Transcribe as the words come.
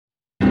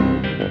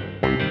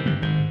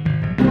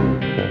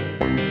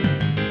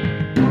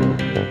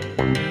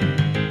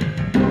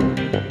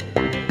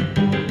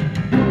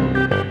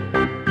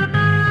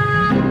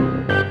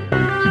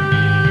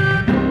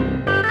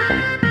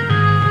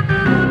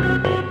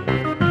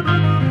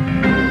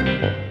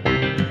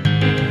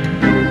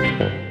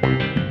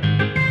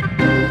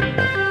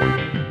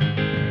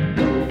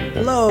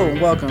Hello,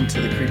 and welcome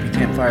to the Creepy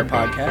Campfire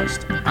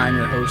Podcast. I'm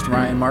your host,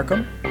 Ryan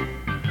Markham.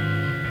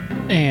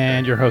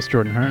 And your host,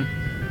 Jordan Hearn.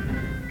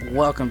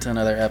 Welcome to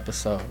another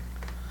episode.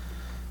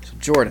 So,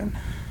 Jordan,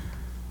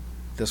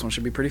 this one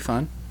should be pretty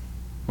fun.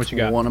 What you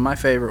got? One of my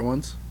favorite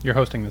ones. You're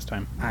hosting this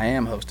time. I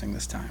am hosting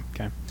this time.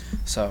 Okay.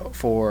 So,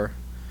 for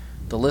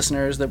the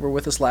listeners that were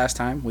with us last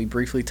time, we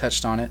briefly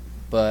touched on it,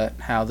 but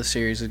how the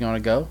series is going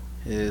to go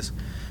is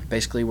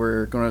basically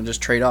we're going to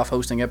just trade off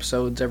hosting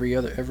episodes every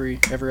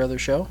other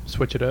show.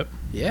 Switch it up.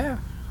 Yeah,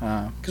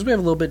 because we have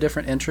a little bit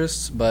different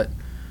interests, but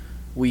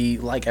we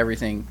like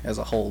everything as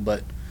a whole.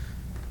 But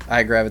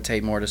I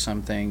gravitate more to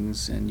some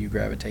things, and you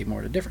gravitate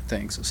more to different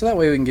things. So that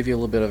way we can give you a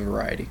little bit of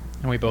variety.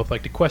 And we both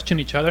like to question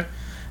each other.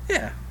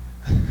 Yeah,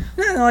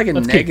 not like a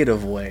That's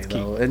negative key. way That's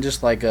though, key. and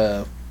just like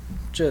a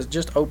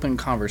just open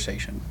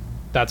conversation.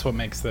 That's what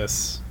makes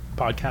this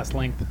podcast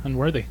length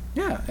unworthy.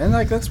 Yeah, and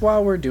like that's why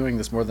we're doing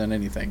this more than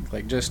anything.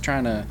 Like just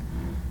trying to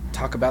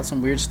talk about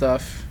some weird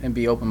stuff and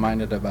be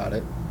open-minded about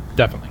it,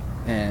 Definitely.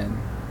 and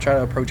try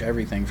to approach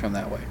everything from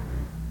that way.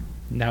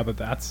 Now that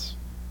that's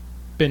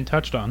been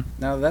touched on.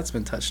 Now that that's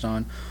been touched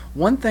on,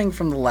 one thing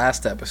from the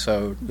last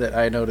episode that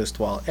I noticed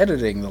while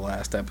editing the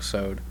last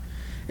episode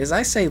is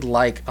I say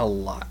like a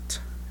lot,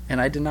 and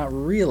I did not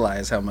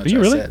realize how much Do you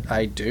I really? said.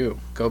 I do.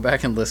 Go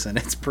back and listen.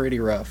 It's pretty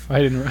rough. I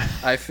didn't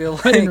I feel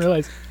like I didn't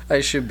realize. I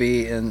should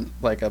be in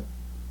like a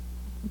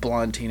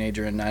blonde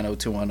teenager in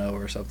 90210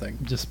 or something.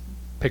 Just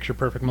picture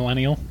perfect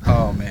millennial.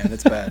 Oh man,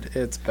 it's bad.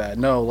 It's bad.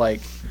 No,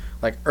 like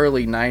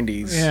early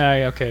 90s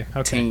Yeah, okay.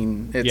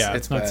 teen.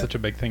 It's not bad. such a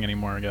big thing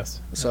anymore, I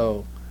guess.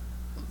 So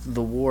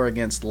the war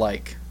against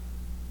like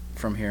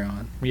from here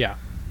on. Yeah.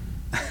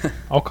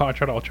 I'll try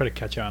to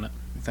catch you on it.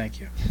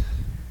 Thank you.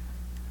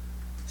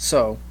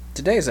 So,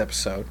 today's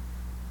episode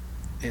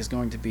is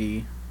going to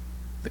be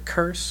The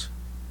Curse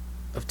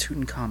of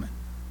Tutankhamun,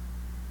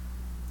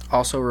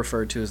 also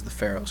referred to as the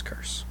Pharaoh's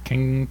Curse.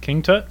 King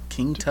Tut?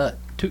 King Tut.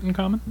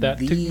 Tutankhamun? That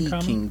The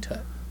Tutankhamun? King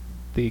Tut.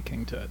 The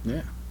King Tut.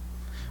 Yeah.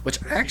 Which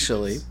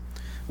actually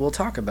we'll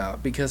talk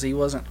about because he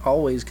wasn't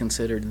always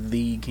considered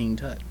the King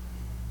Tut.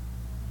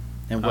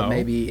 And what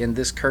maybe in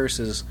this curse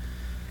is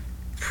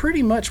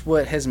pretty much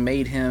what has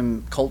made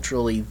him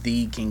culturally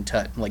the King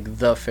Tut, like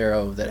the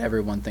pharaoh that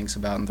everyone thinks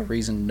about, and the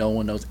reason no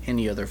one knows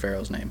any other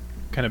pharaoh's name.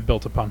 Kind of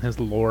built upon his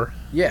lore.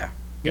 Yeah.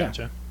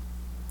 Gotcha.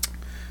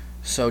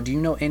 So, do you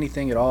know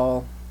anything at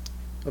all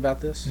about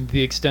this?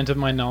 The extent of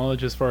my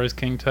knowledge as far as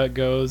King Tut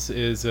goes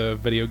is a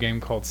video game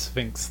called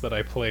Sphinx that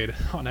I played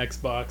on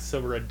Xbox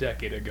over a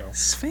decade ago.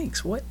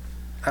 Sphinx, what?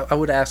 I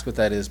would ask what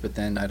that is, but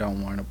then I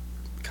don't want to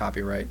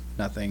copyright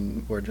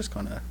nothing. We're just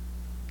going to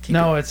keep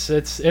No, it.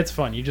 it's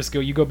fun. You just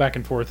go back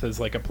and forth as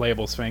like a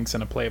playable Sphinx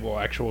and a playable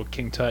actual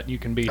King Tut. You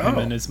can be him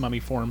in his mummy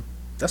form.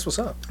 That's what's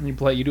up. And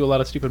you do a lot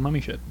of stupid mummy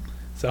shit.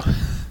 So,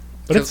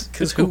 but it's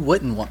Because cool. who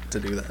wouldn't want to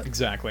do that,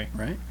 Exactly.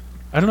 right?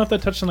 I don't know if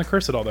that touched on the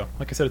curse at all, though.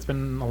 Like I said, it's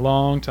been a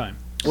long time.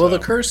 Well, the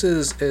So- curse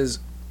is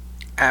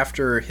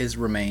after his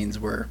remains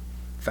were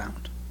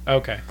found.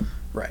 Okay.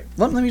 Right.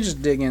 Let me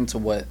just dig into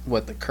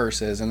what the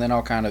curse is, and then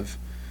I'll kind of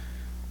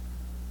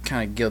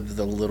give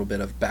the little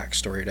bit of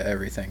backstory to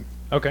everything.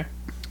 Okay.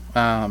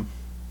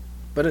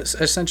 But it's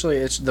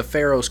essentially the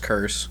Pharaoh's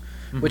curse,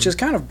 which is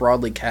kind of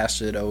broadly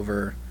casted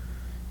over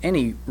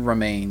any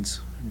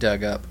remains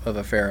dug up of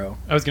a pharaoh.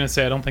 I was gonna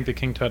say I don't think the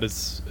King Tut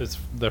is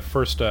the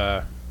first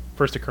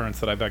occurrence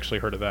that I've actually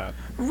heard of that.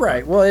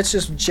 Right. Well, it's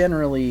just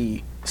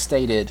generally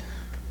stated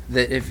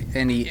that if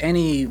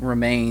any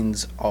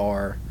remains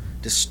are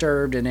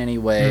disturbed in any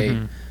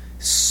way,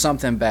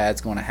 something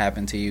bad's going to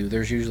happen to you.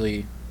 There's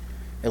usually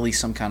at least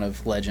some kind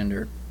of legend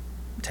or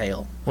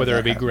tale. of Whether that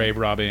it be happening. grave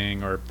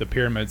robbing or the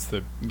pyramids,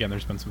 again,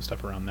 there's been some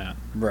stuff around that.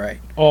 Right.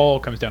 All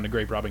comes down to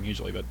grave robbing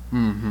usually, but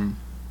Mm-hmm.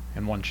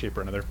 in one shape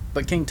or another.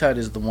 But King Tut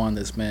is the one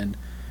that's been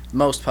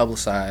most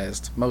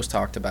publicized, most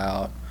talked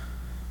about.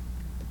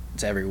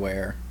 It's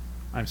everywhere.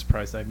 I'm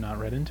surprised I've not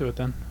read into it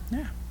then.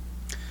 Yeah.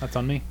 That's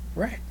on me.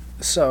 Right.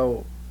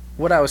 So,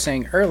 what I was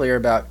saying earlier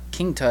about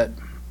King Tut,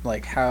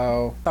 like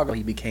how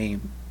he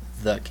became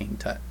the King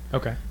Tut,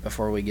 Okay.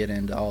 before we get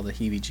into all the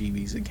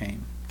heebie-jeebies that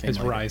came His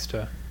later. rise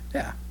to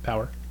Yeah.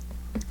 power.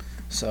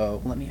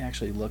 So, let me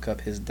actually look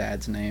up his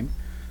dad's name.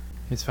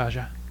 His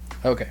Faja.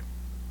 Okay.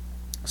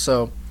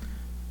 So,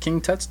 King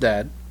Tut's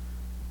dad,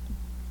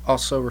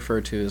 also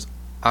referred to as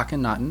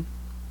Akhenaten,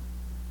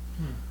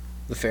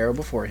 the pharaoh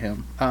before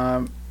him,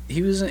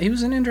 he was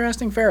an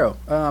interesting pharaoh.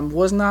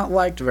 Was not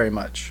liked very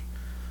much.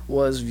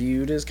 Was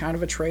viewed as kind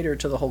of a traitor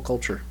to the whole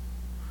culture.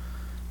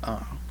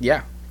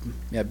 Yeah,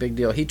 big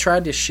deal. He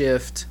tried to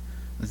shift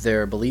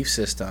their belief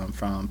system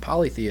from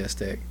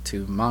polytheistic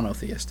to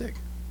monotheistic.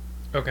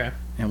 Okay.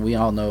 And we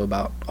all know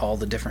about all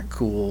the different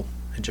cool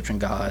Egyptian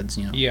gods,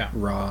 Yeah.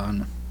 Ra,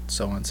 and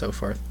so on and so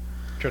forth.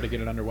 Try to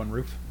get it under one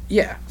roof.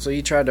 Yeah, so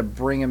he tried to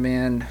bring him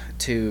in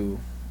to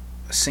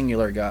a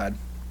singular god,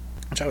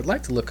 which I would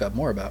like to look up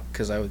more about,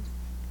 because I would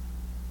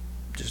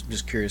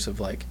just curious of,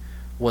 like,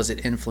 was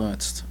it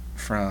influenced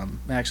from,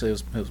 actually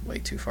it was way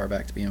too far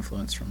back to be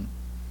influenced from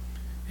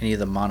any of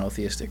the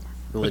monotheistic But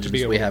to religions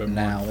be a we little have bit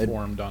more now.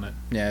 informed on it.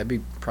 Yeah, it'd be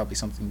probably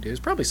something to do. It's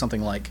probably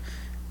something like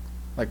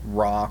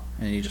Ra,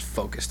 and he just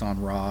focused on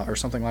Ra or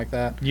something like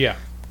that. Yeah.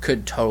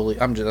 Could totally.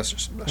 That's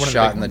just a One of the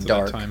shot big in the ones at that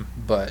dark, time.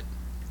 but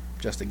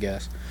just a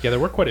guess. Yeah, there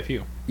were quite a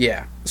few.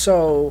 Yeah.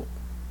 So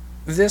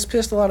this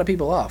pissed a lot of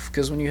people off,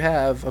 because when you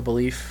have a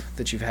belief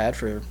that you've had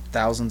for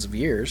thousands of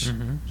years,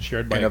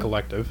 Shared by And a a-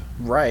 collective.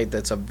 right,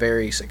 that's a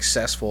very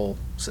successful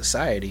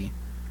society,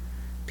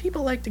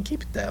 people like to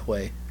keep it that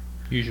way.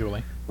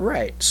 Usually.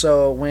 Right.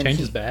 So when Change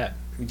he, is bad.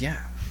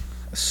 yeah.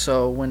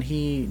 So when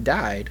he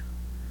died,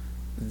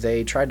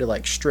 they tried to,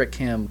 like, strict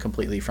him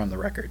completely from the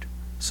record.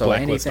 So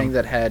Blacklist anything him.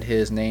 that had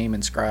his name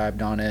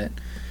inscribed on it,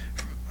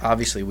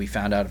 obviously we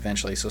found out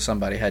eventually, so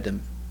somebody had to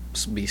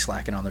be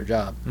slacking on their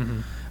job.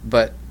 Mm-hmm.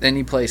 But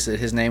any place that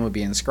his name would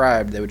be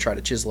inscribed, they would try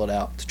to chisel it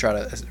out to try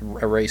to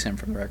erase him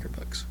from the record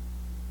books.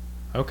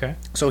 Okay.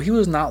 So he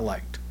was not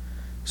liked.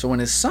 So when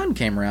his son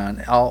came around,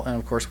 and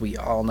of course we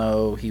all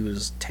know he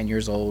was 10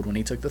 years old when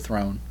he took the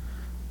throne,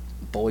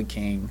 boy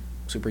king,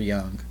 super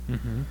young.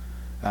 Mm-hmm.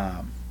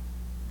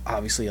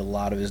 Obviously a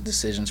lot of his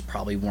decisions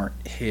probably weren't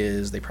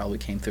his. They probably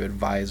came through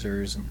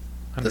advisors and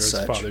Under the his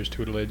such. father's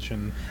tutelage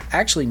and...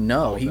 Actually, All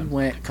no, of he them.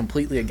 went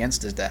completely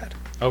against his dad.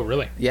 Oh,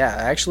 really? Yeah,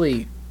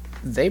 actually,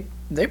 they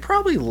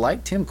probably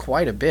liked him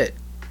quite a bit.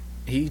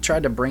 He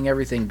tried to bring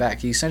everything back.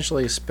 He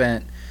essentially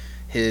spent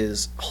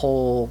his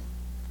whole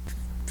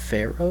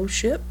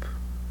pharaohship.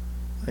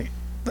 Like,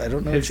 I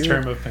don't know His what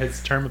you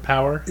term of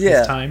power. Yeah.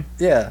 His time.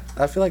 Yeah,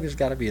 I feel like there's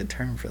got to be a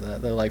term for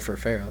that, though, like for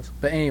pharaohs.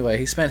 But anyway,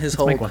 he spent his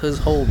Let's make one.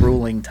 whole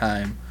ruling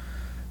time,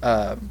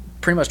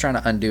 pretty much trying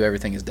to undo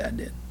everything his dad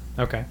did.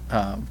 Okay.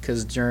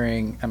 Because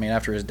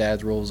after his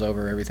dad's rule was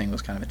over, everything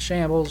was kind of in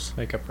shambles.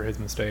 Make up for his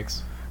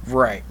mistakes.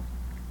 Right.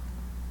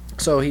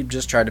 So he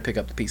just tried to pick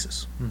up the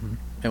pieces Mm-hmm.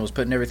 and was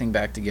putting everything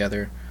back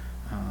together.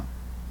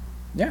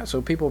 Yeah,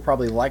 so people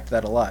probably liked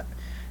that a lot.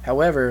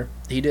 However,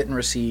 he didn't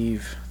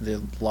receive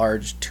the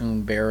large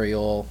tomb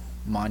burial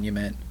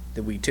monument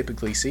that we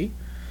typically see.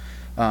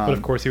 But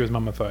of course he was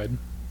mummified.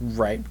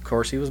 Right, of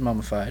course he was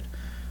mummified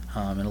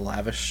in a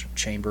lavish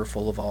chamber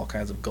full of all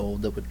kinds of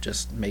gold that would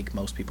just make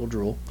most people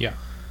drool. Yeah.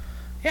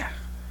 Yeah.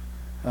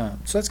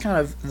 So that's kind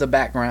of the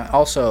background.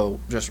 Also,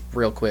 just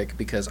real quick,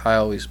 because I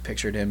always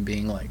pictured him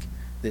being like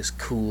this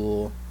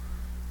cool,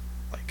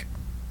 like,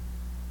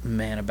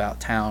 man about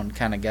town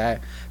kind of guy.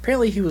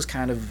 Apparently he was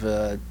kind of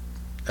a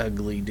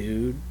ugly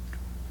dude.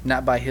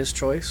 Not by his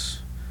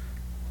choice.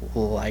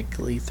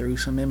 Likely through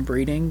some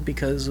inbreeding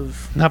because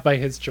of... Not by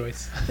his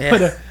choice. Yeah.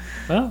 But,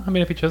 well, I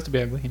mean, if he chose to be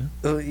ugly,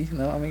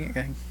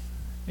 It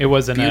It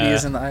wasn't. beauty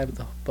is in the eye of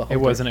the beholder.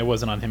 It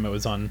wasn't on him. It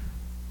was on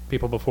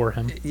people before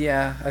him.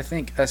 Yeah, I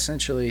think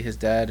essentially his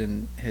dad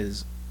and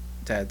his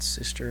dad's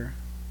sister,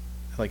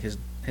 like his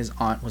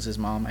aunt was his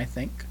mom, I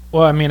think.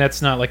 Well, I mean,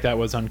 it's not like that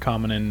was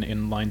uncommon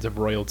in lines of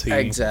royalty.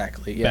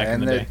 Exactly, yeah. back in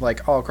And the then, day.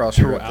 like, all across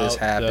Europe Throughout this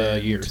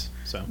happened. the years.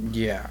 So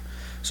Yeah.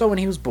 So when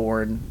he was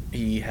born,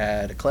 he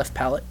had a cleft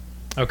palate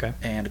okay.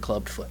 and a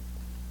clubbed foot.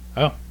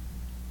 Oh,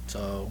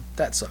 So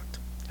that sucked.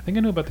 I think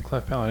I knew about the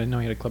cleft palate. I didn't know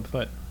he had a club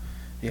foot.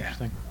 Yeah.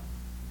 Interesting.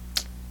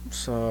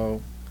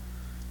 So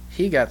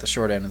he got the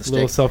short end of the A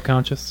little stick.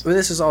 self-conscious. But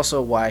this is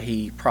also why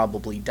he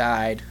probably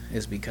died,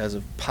 is because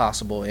of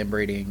possible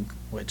inbreeding,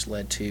 which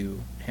led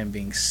to him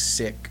being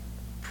sick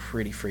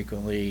pretty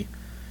frequently.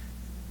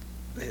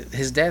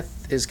 His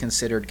death is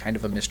considered kind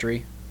of a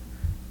mystery.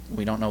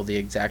 We don't know the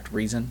exact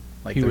reason.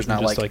 Like, He there's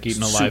wasn't not just, like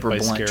eaten alive super by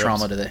blunt scarabs.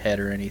 trauma to the head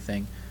or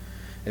anything.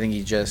 I think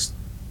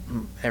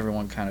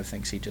everyone kind of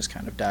thinks he just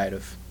kind of died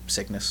of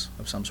sickness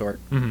of some sort.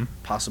 Mm-hmm.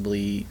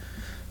 Possibly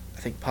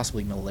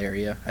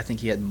malaria. I think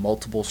he had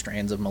multiple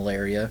strands of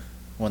malaria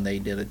when they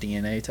did a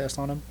DNA test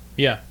on him.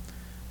 Yeah,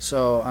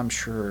 So I'm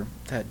sure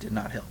that did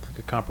not help. like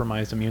a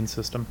compromised immune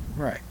system.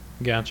 Right.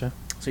 Gotcha.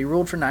 So he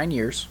ruled for 9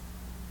 years.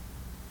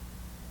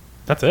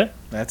 That's it.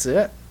 That's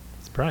it.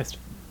 Surprised.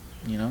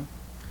 You know,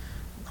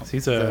 'Cause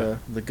he's a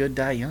the good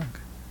die young.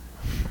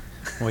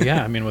 well,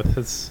 yeah. I mean, with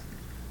his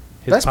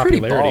That's pretty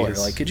popularity, baller. his-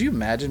 Like, could you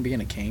imagine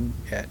being a king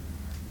at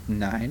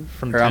 9?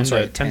 from or 10 I'm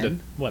sorry, to 10 10?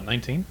 to what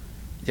 19?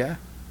 Yeah.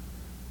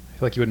 I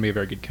feel like you wouldn't be a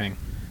very good king.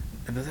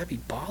 But that'd be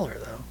baller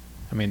though.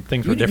 I mean,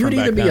 things were You'd different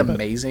either back be then. but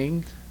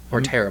amazing or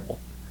Mm. terrible.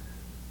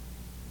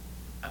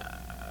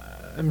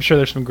 I'm sure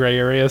there's some gray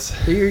areas.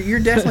 You're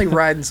definitely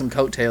riding some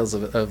coattails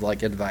of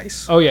like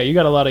advice. Oh yeah, you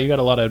got a lot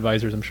of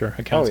advisors, I'm sure,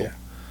 a council. yeah.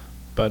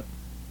 But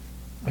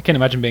I can't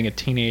imagine being a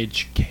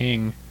teenage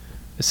king,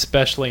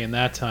 especially in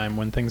that time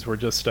when things were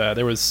just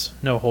there was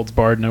no holds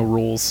barred, no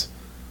rules.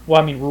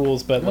 Well, I mean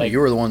rules, but Well, like you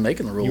were the one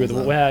making the rules. you were the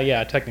though. well,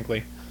 yeah,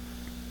 technically.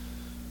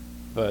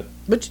 But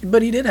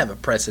But he did have a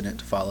precedent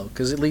to follow,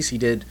 because at least he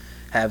did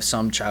have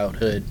some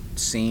childhood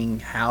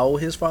seeing how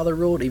his father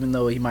ruled, even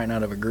though he might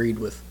not have agreed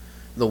with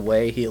the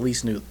way, he at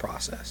least knew the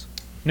process.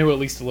 Knew at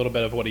least a little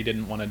bit of what he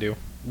didn't want to do.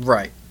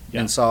 Right.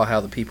 Yeah. And saw how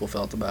the people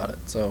felt about it.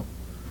 So,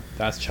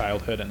 That's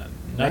childhood in a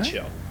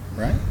nutshell.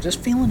 right?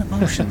 Just feeling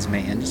emotions,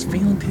 man. Just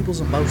feeling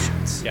people's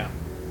emotions. Yeah.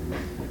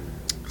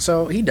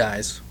 So he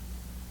dies,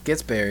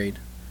 gets buried.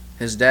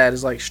 His dad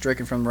is like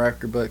stricken from the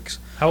record books.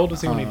 How old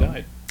was he when he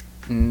died?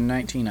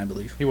 19, I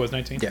believe. He was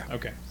 19? Yeah.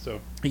 Okay.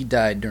 So He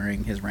died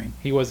during his reign.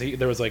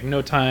 there was like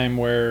no time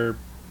where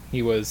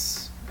he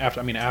was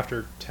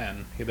after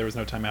 10. There was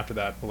no time after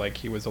that like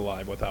he was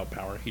alive without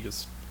power. He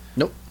just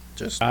Nope.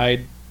 Just.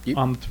 died Yep.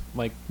 on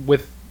like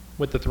with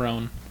the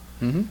throne.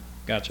 Mm-hmm.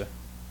 Gotcha.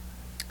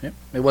 Yep.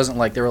 It wasn't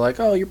like they were like,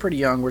 "Oh, you're pretty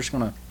young. We're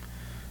gonna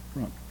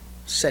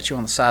set you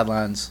on the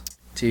sidelines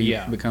to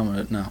become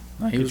a." No,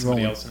 he Get was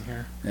somebody rolling. else in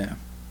here. Yeah.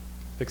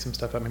 Fix some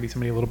stuff up. Maybe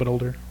somebody a little bit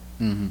older.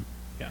 Mm-hmm.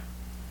 Yeah.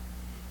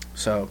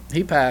 So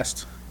he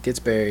passed, gets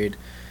buried,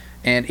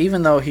 and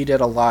even though he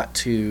did a lot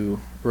to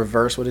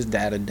reverse what his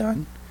dad had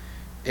done,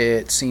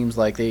 it seems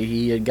like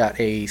he had got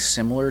a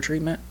similar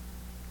treatment.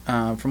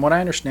 From what I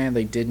understand,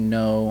 they did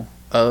know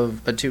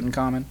of a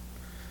Tutankhamun,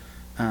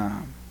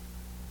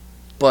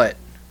 but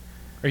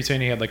Are you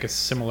saying he had like a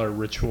similar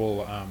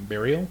ritual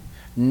burial?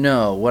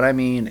 no. What I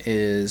mean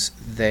is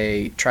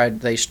they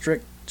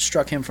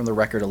struck him from the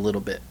record a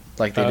little bit,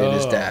 like they did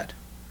his Oh. dad.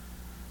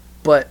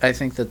 But I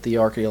think that the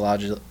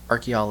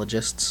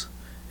archaeologists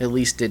at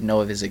least did know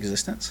of his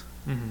existence.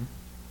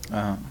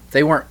 Mm-hmm.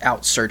 They weren't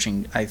out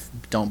searching, I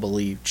don't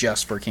believe,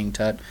 just for King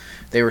Tut.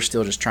 They were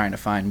still just trying to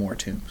find more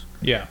tombs.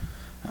 Yeah.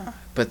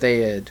 But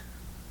they had,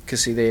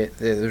 because see,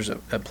 there's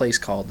a place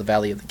called the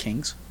Valley of the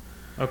Kings,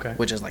 Okay.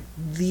 which is like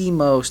the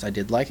most. I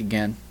did like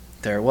again.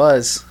 There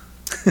was.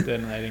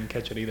 Then I didn't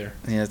catch it either.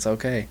 Yeah, it's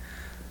okay,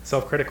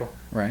 Self-critical.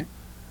 right?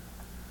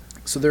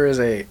 So there is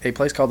a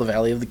place called the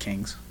Valley of the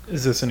Kings.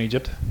 Is this in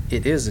Egypt?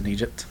 It is in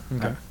Egypt,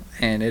 Okay.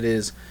 and it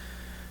is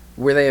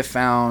where they have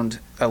found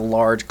a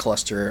large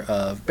cluster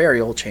of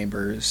burial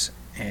chambers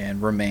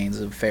and remains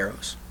of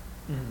pharaohs.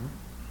 Mm-hmm.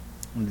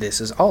 This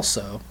is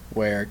also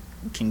where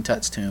King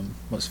Tut's tomb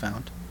was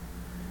found.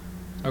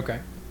 Okay.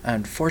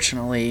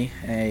 Unfortunately,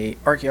 a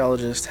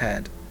archaeologist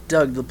had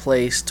dug the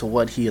place to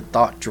what he had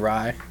thought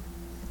dry,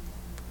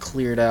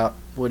 cleared out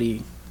what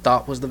he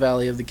thought was the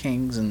Valley of the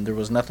Kings, and there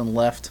was nothing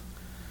left.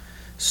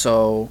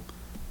 So,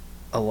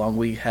 along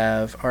we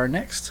have our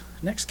next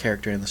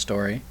character in the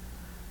story,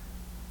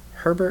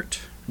 Herbert.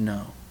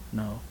 No.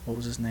 What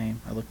was his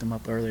name? I looked him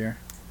up earlier.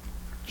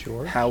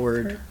 George?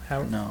 Howard.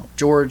 Howard? No,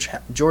 George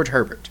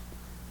Herbert.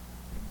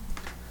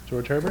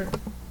 George Herbert?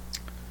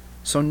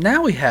 So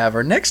now we have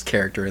our next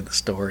character in the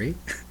story,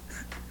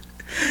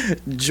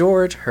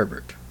 George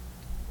Herbert.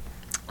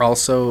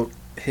 Also,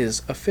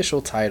 his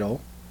official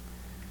title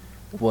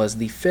was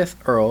the 5th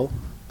Earl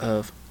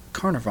of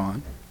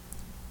Carnarvon.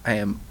 I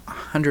am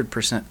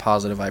 100%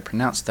 positive I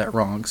pronounced that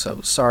wrong,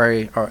 so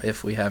sorry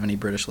if we have any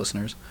British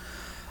listeners.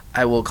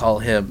 I will call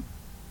him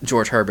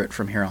George Herbert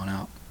from here on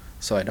out,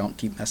 so I don't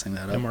keep messing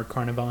that No up. more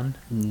Carnarvon?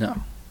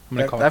 No. I'm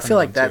gonna call it I feel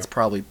like Carnarvon, that's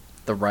probably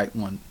the right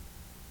one. too.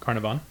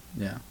 Carnarvon?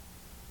 Yeah.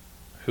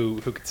 Who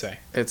could say?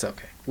 It's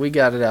okay. We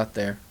got it out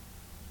there.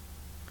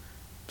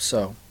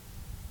 So,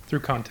 Through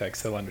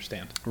context, they'll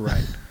understand.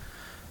 right.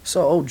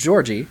 So, old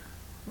Georgie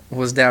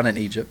was down in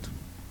Egypt.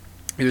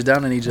 He was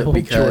down in Egypt Old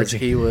because Georgie.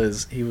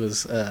 he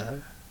was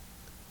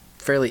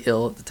fairly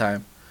ill at the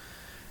time.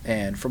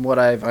 And from what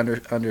I've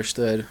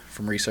understood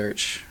from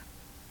research,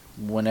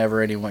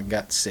 whenever anyone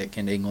got sick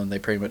in England, they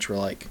pretty much were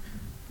like,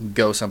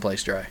 go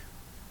someplace dry.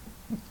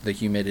 The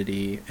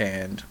humidity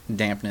and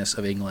dampness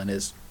of England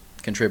is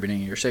contributing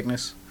to your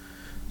sickness.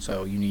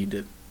 So you need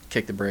to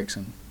kick the bricks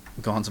and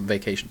go on some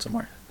vacation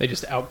somewhere. They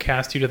just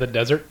outcast you to the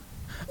desert?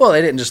 Well,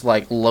 they didn't just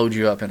like load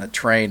you up in a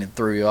train and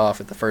throw you off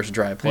at the first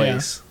dry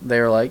place. They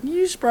were like,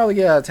 you should probably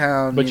get out of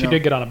town. But you know.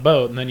 did get on a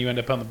boat, and then you end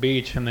up on the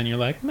beach, and then you're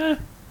like, meh.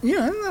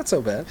 Yeah, not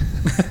so bad.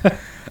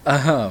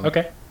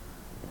 Okay.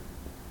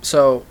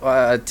 So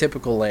a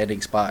typical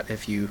landing spot,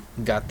 if you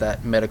got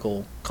that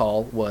medical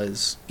call,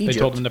 was Egypt. They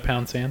told him to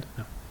pound sand?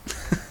 No.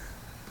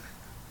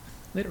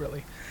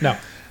 Literally. No.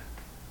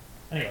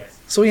 Anyways.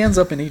 So he ends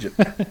up in Egypt.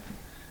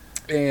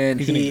 And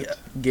He's in he Egypt.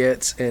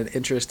 gets an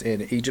interest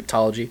in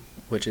Egyptology,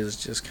 which is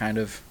just kind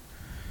of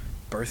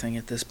birthing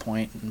at this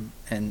point.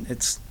 And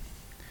it's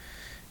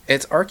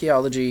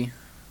archaeology,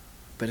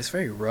 but it's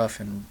very rough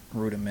and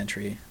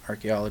rudimentary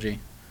archaeology.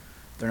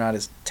 They're not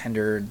as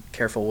tender and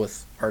careful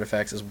with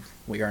artifacts as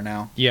we are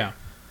now. Yeah.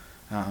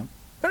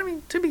 But I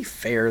mean, to be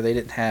fair, they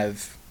didn't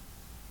have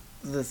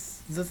the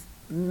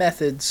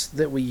methods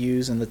that we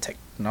use and the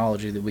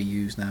technology that we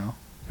use now.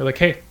 They're like,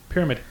 hey,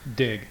 pyramid,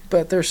 dig.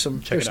 But there's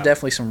Check it out.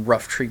 definitely some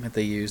rough treatment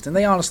they used, and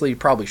they honestly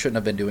probably shouldn't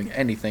have been doing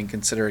anything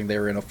considering they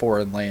were in a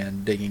foreign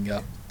land digging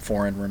up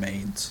foreign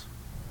remains.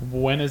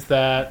 When has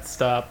that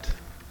stopped?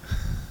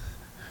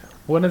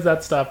 When has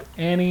that stopped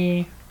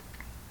any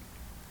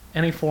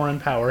foreign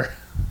power?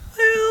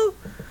 Well,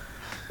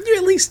 you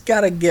at least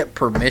got to get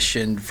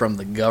permission from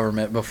the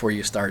government before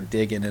you start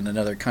digging in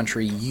another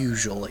country.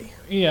 Usually,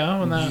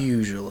 Yeah,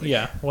 usually,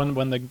 yeah.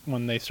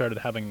 When they started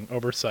having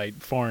oversight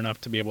far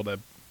enough to be able to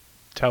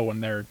tell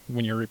when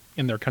you're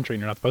in their country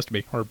and you're not supposed to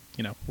be, or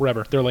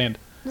wherever their land.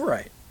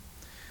 right.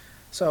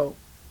 So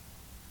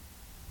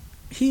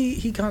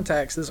he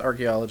contacts this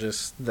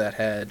archaeologist that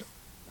had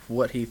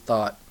what he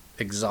thought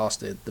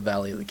exhausted the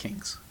Valley of the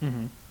Kings.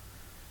 Mm-hmm.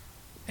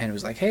 And it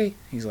was like, hey,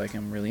 he's like,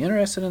 I'm really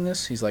interested in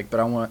this. He's like, but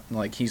I want,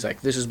 like, he's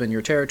like, this has been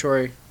your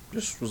territory.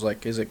 Just was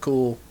like, is it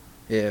cool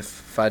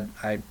if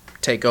I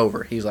take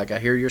over? He's like, I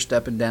hear you're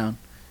stepping down.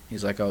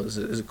 He's like, oh, is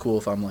it cool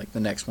if I'm like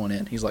the next one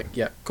in? He's like,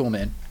 yeah, cool,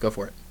 man, go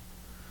for it.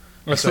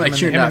 It's like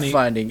you're not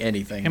finding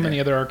anything. Him and the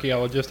other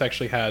archaeologist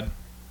actually had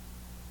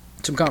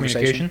some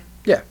conversation.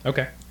 Yeah.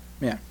 Okay.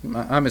 Yeah,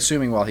 I'm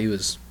assuming while he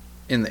was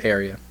in the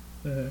area.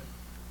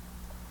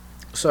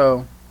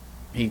 So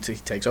he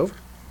takes over.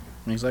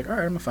 And he's like, all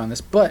right, I'm going to find this.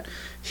 But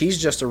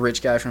he's just a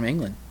rich guy from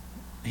England.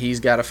 He's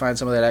got to find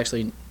somebody that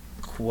actually,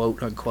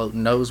 quote, unquote,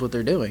 knows what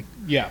they're doing.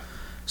 Yeah.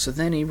 So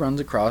then he runs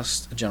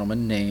across a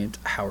gentleman named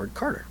Howard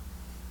Carter.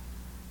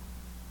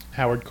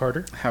 Howard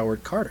Carter?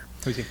 Howard Carter.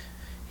 Who's he?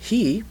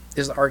 He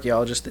is the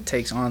archaeologist that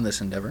takes on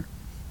this endeavor.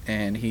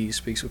 And he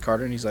speaks with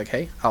Carter, and he's like,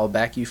 hey, I'll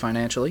back you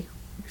financially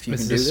if you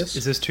can do this.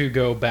 Is this to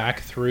go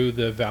back through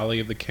the Valley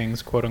of the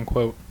Kings, quote,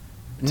 unquote?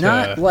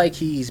 Not like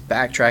he's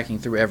backtracking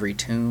through every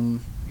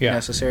tomb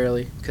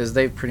necessarily, because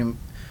they've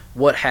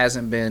what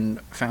hasn't been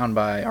found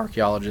by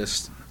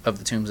archaeologists of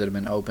the tombs that have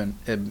been open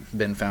have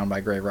been found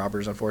by grave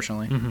robbers,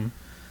 unfortunately. Mm-hmm.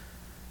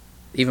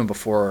 Even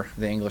before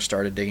the English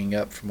started digging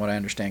up, from what I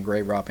understand,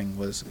 grave robbing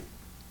was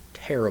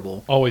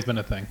terrible. Always been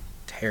a thing.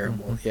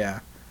 Terrible,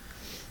 yeah.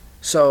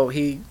 So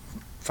he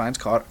finds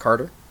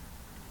Carter,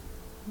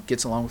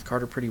 gets along with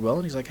Carter pretty well,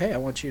 and he's like, hey, I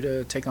want you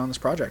to take on this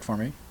project for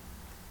me.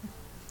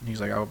 And he's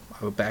like, I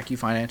will back you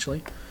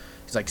financially.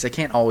 He's like, because I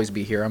can't always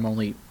be here. I'm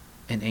only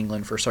in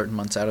England for certain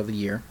months out of the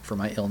year for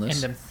my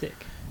illness. And I'm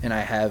sick. And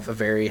I have a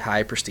very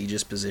high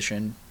prestigious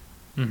position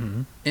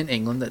in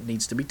England that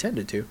needs to be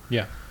tended to.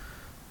 Yeah.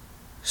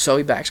 So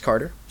he backs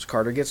Carter. So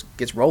Carter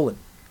gets rolling.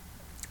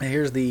 And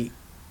here's the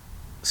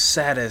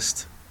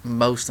saddest,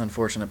 most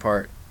unfortunate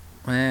part.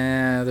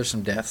 There's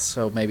some deaths,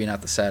 so maybe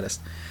not the saddest.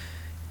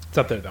 It's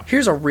up there, though.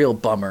 Here's a real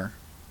bummer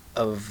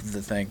of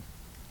the thing.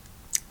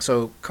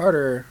 So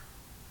Carter's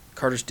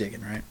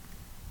digging, right?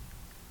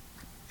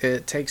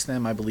 It takes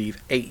them, I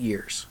believe, 8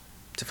 years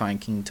to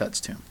find King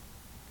Tut's tomb.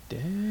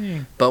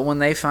 Dang. But when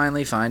they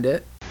finally find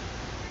it...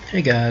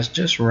 Hey guys,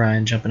 just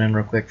Ryan jumping in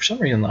real quick. For some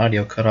reason the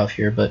audio cut off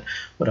here, but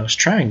what I was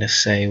trying to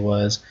say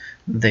was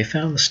they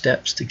found the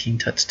steps to King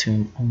Tut's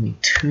tomb only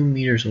 2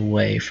 meters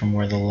away from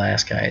where the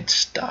last guy had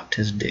stopped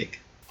his dig.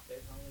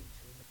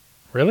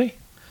 Really?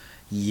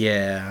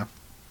 Yeah.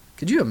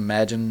 Could you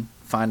imagine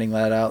finding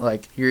that out?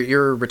 Like,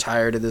 you're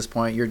retired at this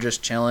point. You're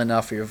just chilling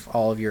off of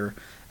all of your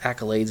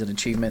accolades and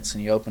achievements,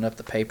 and you open up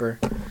the paper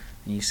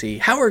and you see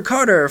Howard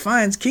Carter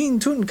finds King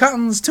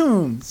Tutankhamun's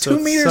tomb 2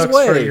 meters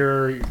away. For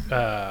your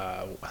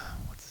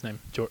what's his name?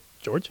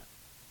 George?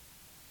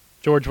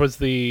 George is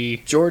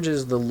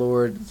the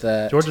lord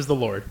that... George is the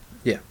lord.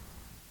 Yeah.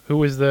 Who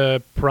was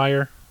the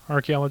prior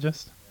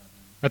archaeologist?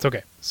 That's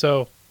okay.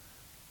 So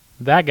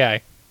that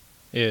guy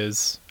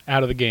is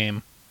out of the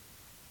game.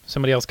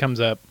 Somebody else comes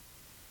up,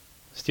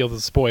 steals the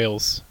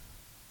spoils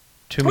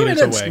 2 meters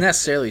away. He didn't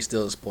necessarily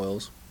steal the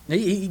spoils.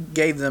 He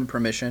gave them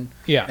permission.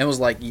 Yeah. And was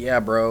like, yeah,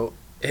 bro,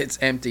 it's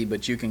empty,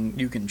 but you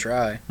can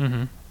try.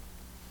 Mm-hmm.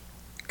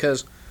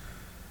 Because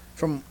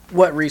from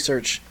what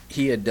research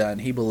he had done,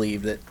 he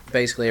believed that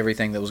basically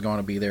everything that was going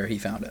to be there, he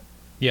found it.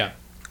 Yeah.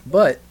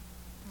 But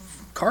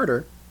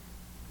Carter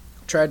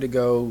tried to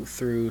go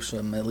through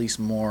some at least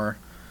more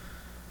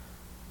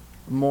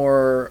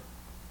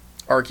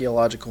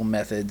archaeological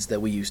methods that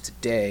we use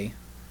today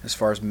as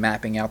far as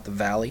mapping out the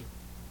valley.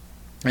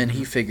 And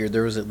he figured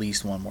there was at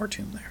least one more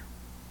tomb there.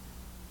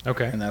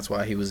 Okay. And that's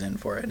why he was in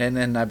for it. And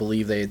then I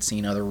believe they had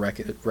seen other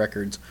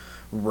records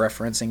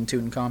referencing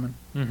Tutankhamun.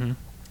 Mm-hmm.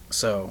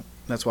 So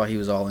that's why he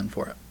was all in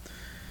for it.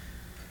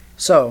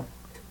 So.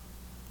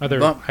 Other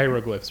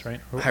hieroglyphs, right?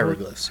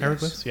 Hieroglyphs.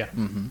 Hieroglyphs, yeah.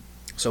 Mm-hmm.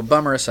 So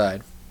bummer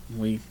aside,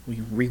 we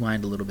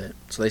rewind a little bit.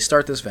 So they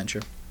start this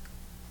venture.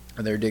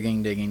 They're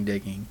digging.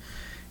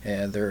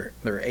 And they're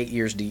 8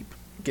 years deep.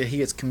 He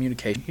gets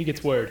communication. He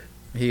gets word.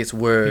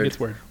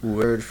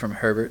 Word from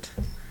Herbert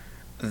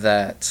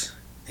that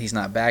he's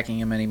not backing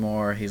him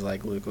anymore. He's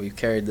like, look, we've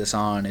carried this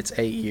on. It's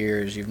 8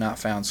 years. You've not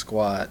found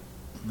squat.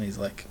 And he's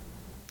like...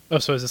 Oh,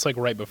 so is this like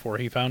right before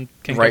he found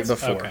King Right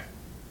Tut's? before. Okay.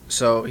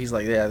 So he's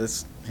like,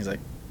 he's like,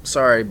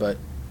 sorry, but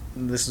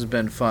this has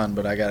been fun,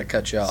 but I got to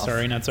cut you off.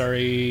 Sorry, not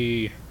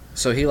sorry.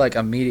 So he like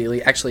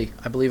immediately... Actually,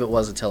 I believe it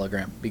was a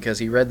telegram because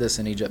he read this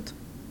in Egypt.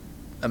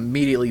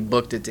 Immediately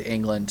booked it to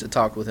England to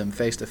talk with him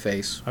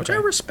face-to-face, which I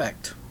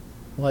respect.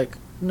 Like,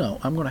 no,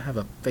 I'm going to have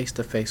a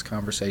face-to-face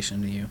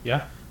conversation to you.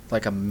 Yeah.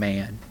 Like a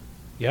man.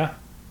 Yeah.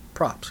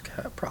 Props.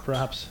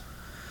 Perhaps.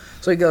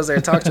 So he goes there,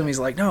 talks to him. He's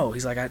like, no.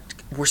 He's like,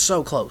 we're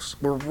so close.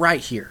 We're right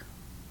here.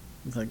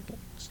 He's like,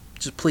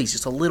 just please,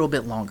 just a little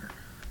bit longer.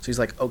 So he's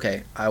like,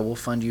 okay, I will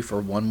fund you for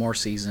one more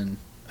season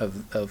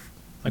of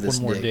Like this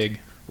one more dig.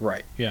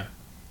 Right. Yeah.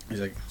 He's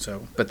like,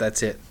 so, but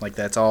that's it. Like,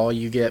 that's all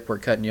you get. We're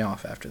cutting you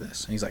off after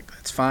this. And he's like,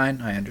 that's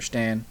fine. I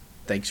understand.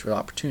 Thanks for the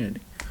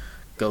opportunity.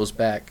 Goes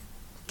back,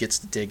 gets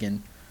to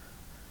digging,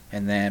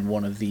 and then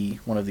one of the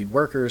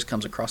workers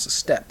comes across a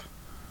step.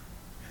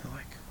 And they're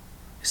like,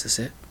 is this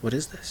it? What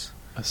is this?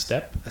 A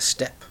step? A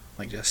step.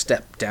 Like a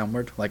step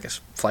downward, like a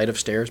flight of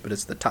stairs, but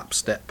it's the top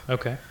step.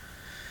 Okay.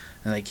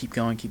 And they keep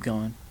going,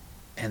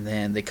 and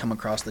then they come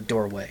across the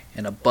doorway,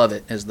 and above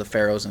it is the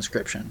Pharaoh's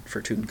inscription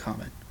for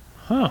Tutankhamun.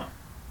 Huh.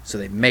 So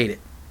they made it.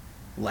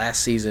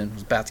 Last season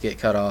was about to get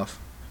cut off.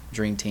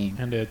 Dream Team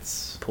And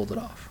it's... pulled it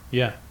off.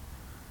 Yeah.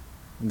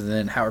 And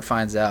then Howard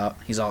finds out.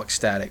 He's all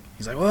ecstatic.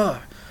 He's like, whoa,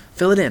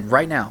 fill it in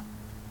right now.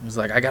 He's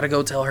like, I got to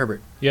go tell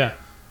Herbert. Yeah.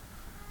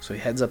 So he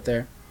heads up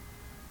there,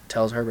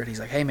 tells Herbert. He's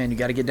like, hey, man, you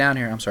got to get down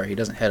here. I'm sorry, he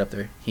doesn't head up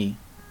there. He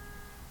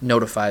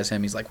notifies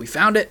him. He's like, we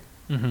found it.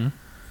 Mm-hmm.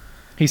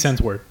 He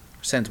sends word.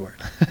 Sends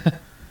word.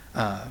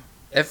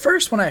 At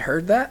first, when I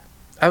heard that,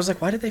 I was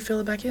like, why did they fill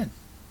it back in?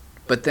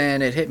 But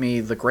then it hit me,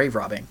 the grave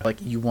robbing.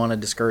 Like, you want to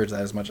discourage that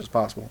as much as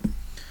possible.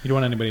 You don't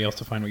want anybody else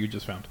to find what you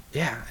just found.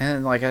 Yeah,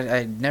 and like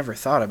I never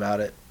thought about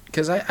it.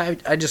 Because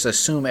I just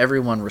assume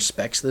everyone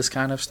respects this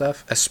kind of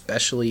stuff,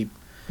 especially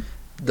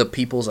the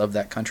peoples of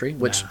that country,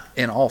 which,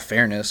 in all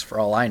fairness, for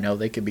all I know,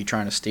 they could be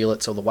trying to steal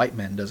it so the white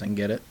man doesn't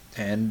get it.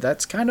 And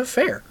that's kind of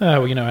fair.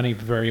 Well, any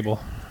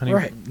variable, any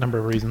Right. number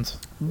of reasons.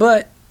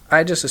 But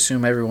I just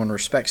assume everyone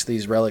respects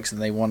these relics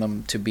and they want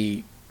them to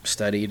be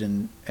studied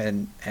and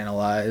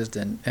analyzed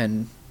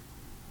and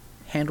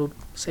handled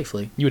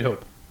safely. You would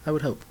hope. I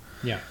would hope.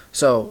 Yeah.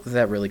 So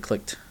that really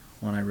clicked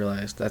when I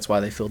realized that's why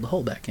they filled the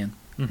hole back in.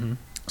 Mm-hmm.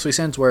 So he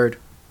sends word.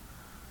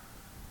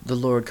 The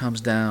Lord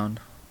comes down,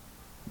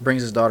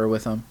 brings his daughter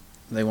with him.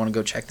 They want to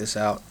go check this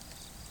out.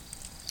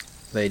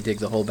 They dig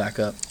the hole back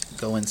up,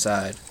 go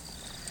inside.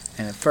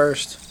 And at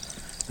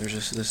first, there's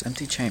just this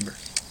empty chamber.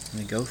 And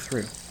they go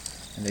through.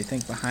 And they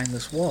think behind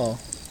this wall,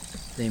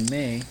 they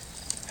may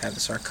have the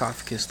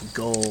sarcophagus, the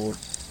gold,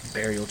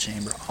 burial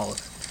chamber, all of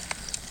it.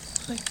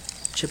 So they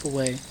chip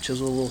away,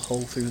 chisel a little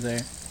hole through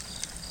there,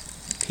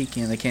 peek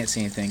in. They can't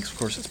see anything because, of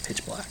course, it's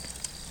pitch black.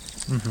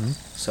 Mm-hmm.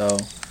 So,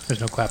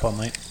 There's no clap all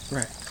night.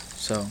 right.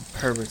 So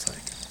Herbert's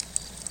like,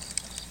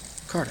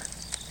 Carter,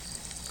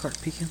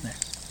 peek in there.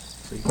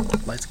 So he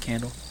lights a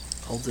candle,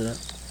 holds it up,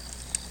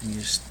 and he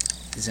just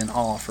is in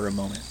awe for a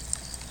moment.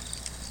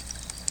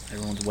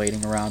 Everyone's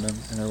waiting around him,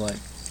 and they're like,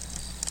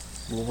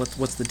 well,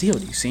 what's the deal?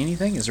 Do you see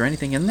anything? Is there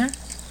anything in there?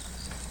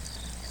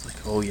 He's like,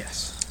 oh,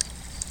 yes.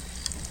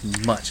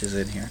 Much is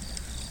in here.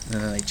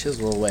 And then they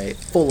chisel away,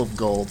 full of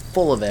gold,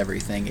 full of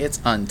everything.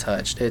 It's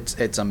untouched.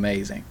 It's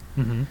amazing.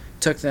 Mm-hmm.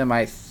 Took them,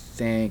 I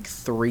think,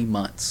 3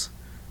 months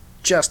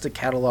just to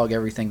catalog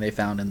everything they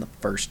found in the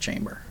first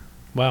chamber.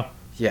 Wow.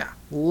 Yeah,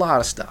 a lot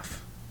of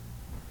stuff.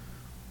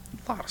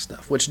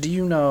 Which, do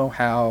you know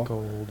how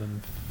Gold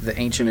and the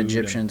ancient food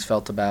Egyptians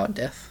felt about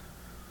death?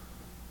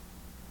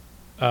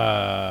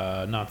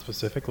 not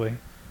specifically.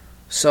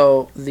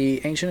 So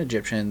the ancient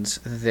Egyptians,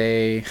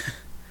 they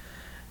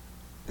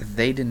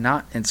did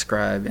not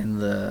inscribe in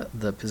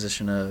the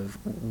position of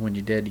when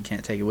you're dead you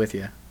can't take it with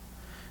you.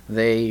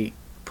 They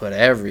put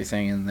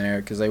everything in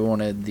there because they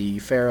wanted the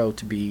pharaoh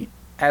to be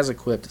as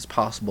equipped as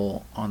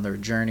possible on their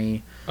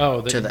journey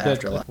to the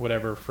afterlife.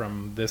 Whatever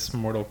from this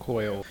mortal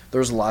coil.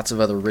 There's lots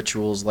of other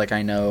rituals, like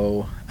I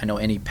know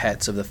any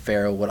pets of the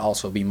pharaoh would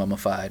also be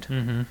mummified,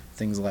 Mm-hmm.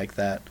 things like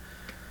that.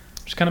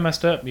 It's kind of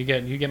messed up. You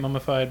get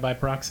mummified by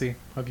proxy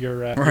of your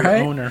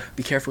Right? owner.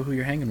 Be careful who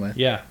you're hanging with.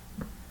 Yeah.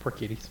 Poor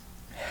kitties.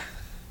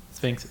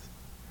 Sphinxes.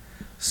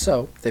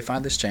 So they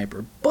find this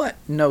chamber, but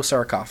no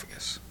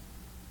sarcophagus.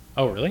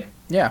 Oh, really?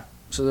 Yeah.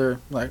 So they're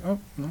like, oh,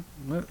 no.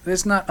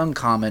 It's not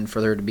uncommon for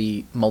there to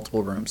be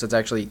multiple rooms. That's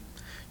actually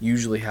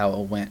usually how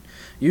it went.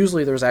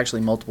 Usually there's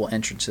actually multiple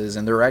entrances,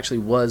 and there actually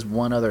was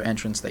one other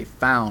entrance they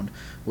found,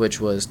 which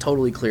was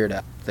totally cleared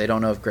out. They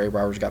don't know if grave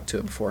robbers got to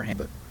it beforehand,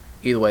 but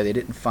either way, they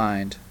didn't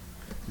find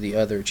the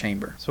other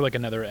chamber. So like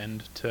another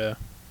end to...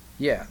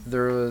 Yeah,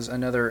 there was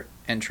another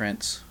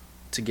entrance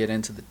to get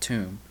into the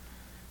tomb,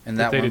 and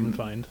That that they one, didn't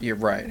find. You're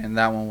right, and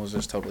that one was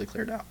just totally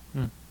cleared out.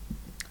 Hmm.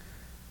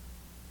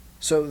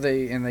 So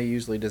they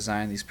usually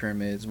design these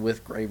pyramids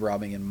with grave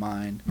robbing in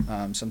mind.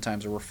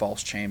 Sometimes there were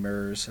false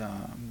chambers,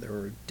 there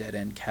were dead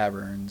end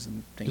caverns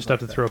and things. Just like have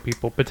to that. throw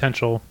people,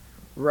 potential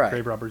right.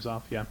 grave robbers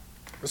off, yeah.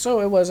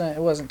 So it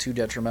wasn't too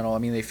detrimental. I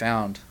mean, they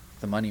found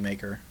the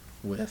moneymaker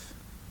with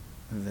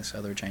this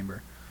other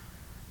chamber,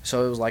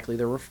 so it was likely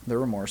there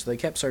were more. So they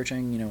kept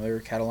searching. They were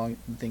cataloging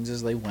things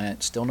as they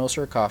went. Still no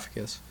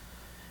sarcophagus,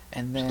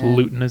 and then Just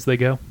looting as they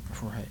go.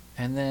 right,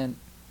 and then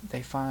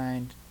they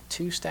find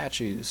 2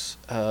 statues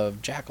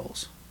of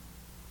jackals.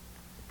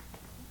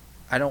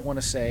 I don't want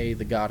to say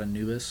the god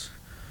Anubis,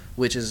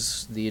 which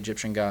is the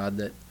Egyptian god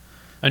that,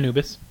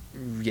 Anubis.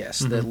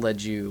 yes, Mhm. that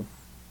led you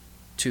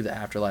to the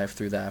afterlife,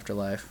 through the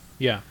afterlife.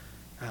 Yeah.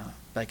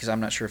 Because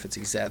I'm not sure if it's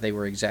exact. They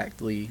were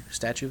exactly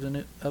statues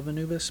of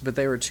Anubis, but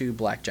they were 2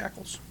 black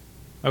jackals.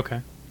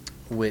 Okay.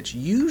 which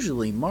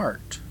usually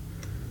marked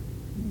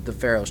the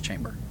Pharaoh's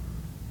chamber.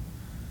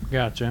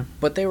 Gotcha.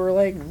 But they were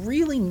like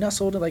really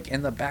nestled like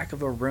in the back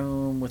of a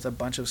room with a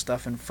bunch of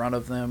stuff in front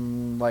of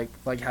them, like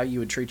how you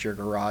would treat your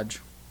garage.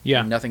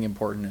 Yeah. Nothing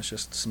important. It's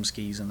just some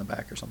skis in the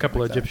back or something. A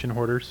couple like of Egyptian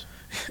hoarders.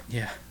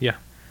 Yeah. Yeah.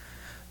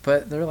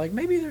 But they're like,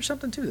 maybe there's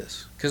something to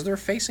this, because they're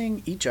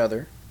facing each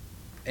other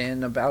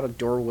and about a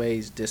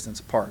doorway's distance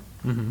apart.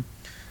 Mm-hmm.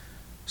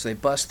 So they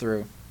bust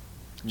through.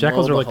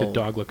 Jackals Lo are and like the behold-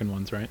 dog-looking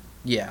ones, right?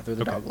 Yeah, they're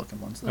the Okay. dog-looking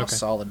ones. They're all Okay.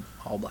 solid,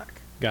 all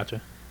black.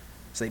 Gotcha.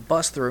 So they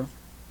bust through.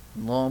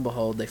 And lo and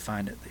behold, they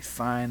find it. They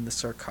find the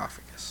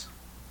sarcophagus.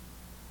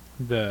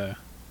 The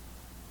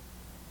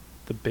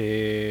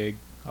big,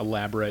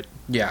 elaborate.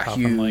 Yeah,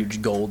 coffin-like.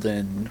 huge,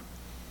 golden,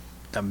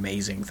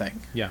 amazing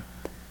thing. Yeah.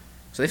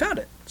 So they found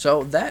it.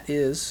 So that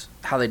is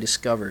how they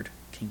discovered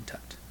King Tut.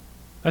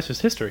 That's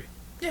just history.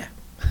 Yeah.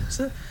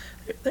 So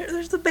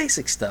there's the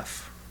basic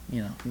stuff,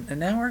 you know. And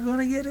now we're going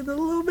to get into a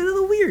little bit of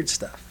the weird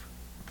stuff.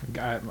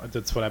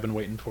 That's what I've been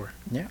waiting for.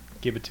 Yeah.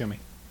 Give it to me.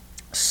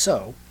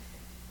 So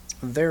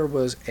there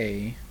was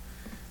a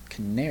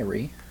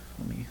canary.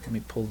 Let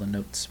me pull the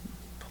notes.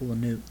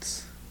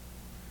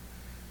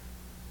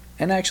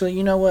 And actually,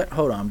 you know what?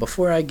 Hold on.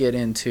 Before I get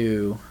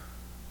into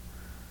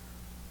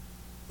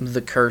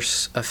the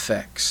curse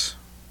effects,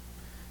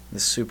 the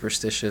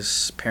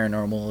superstitious,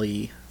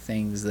 paranormal-y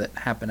things that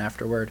happen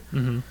afterward,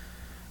 Mm-hmm.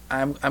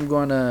 I'm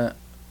going to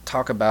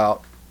talk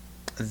about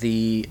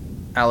the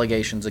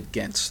allegations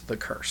against the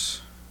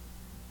curse.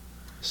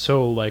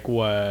 So, like,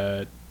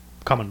 what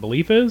common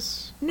belief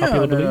is? No,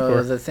 Popular belief?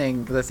 Or? the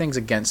things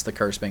against the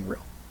curse being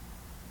real.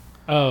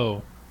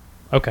 Oh,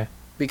 okay.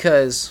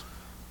 Because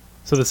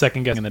So the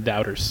second guessing and the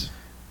doubters.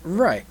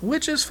 right,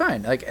 which is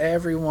fine. Like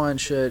everyone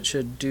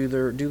should do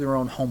their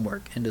own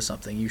homework into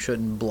something. You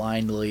shouldn't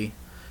blindly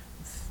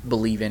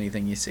believe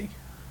anything you see.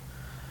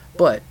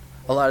 But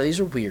a lot of these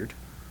are weird,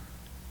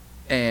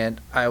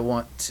 and I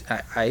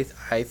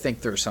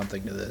think there's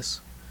something to this.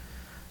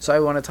 So I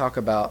want to talk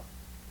about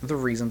the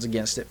reasons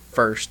against it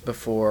first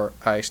before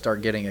I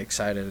start getting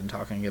excited and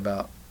talking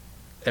about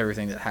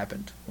everything that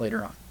happened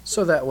later on.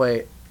 So that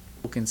way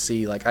people can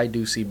see, like, I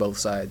do see both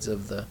sides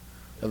of the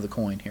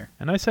coin here.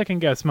 And I second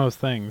guess most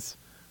things.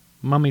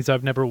 Mummies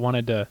I've never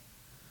wanted to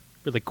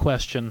really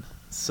question.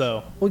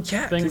 So Well,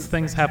 yeah,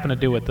 things happen to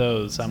do with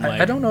those.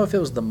 I don't know if it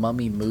was the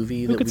Mummy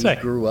movie that could we say?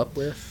 grew up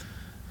with.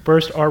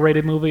 First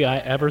R-rated movie I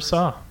ever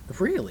saw.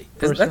 Really?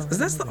 First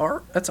That's the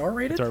R? That's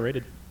R-rated? It's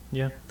R-rated.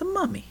 Yeah. The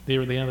Mummy. The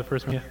end of the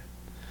first one. Yeah.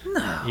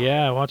 No.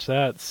 Yeah, I watched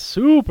that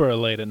super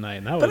late at night.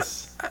 And that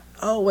was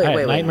Oh, I had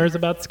wait. nightmares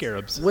about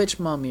scarabs. Which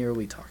Mummy are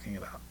we talking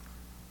about?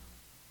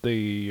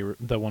 The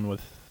one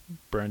with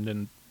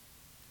Brendan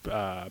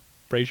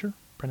Fraser.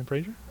 Brendan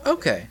Fraser.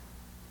 Okay.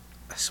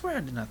 I swear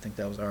I did not think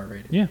that was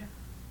R-rated. Yeah.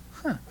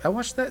 Huh. I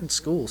watched that in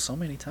school so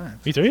many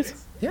times. Are you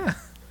serious? Yeah.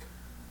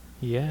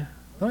 Yeah.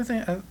 The only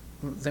thing,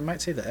 they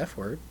might say the F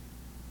word.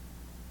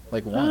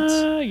 Like once.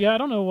 Yeah, I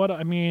don't know what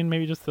I mean.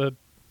 Maybe just the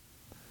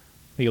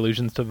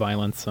allusions to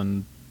violence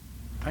and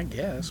I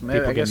guess. Maybe.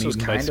 people I guess it was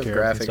getting eaten by kind of scarabs and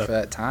graphic stuff. for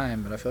that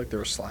time, but I feel like there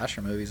were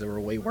slasher movies that were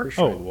way worse.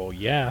 oh right? well,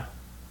 yeah.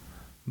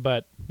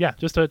 But yeah,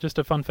 just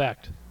a fun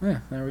fact. Yeah,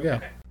 there we go.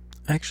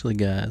 Actually,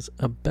 guys,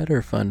 a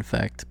better fun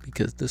fact,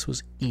 because this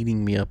was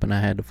eating me up and I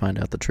had to find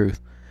out the truth.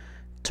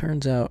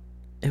 Turns out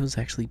it was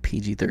actually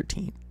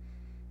PG-13.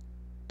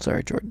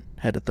 Sorry, Jordan.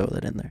 Had to throw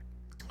that in there.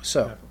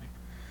 So,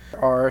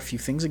 there are a few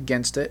things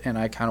against it, and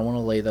I kind of want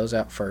to lay those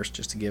out first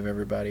just to give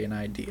everybody an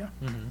idea.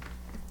 Mm-hmm. What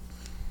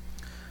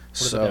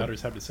do So, the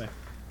doubters have to say?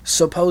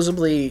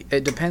 supposedly,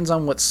 it depends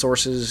on what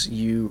sources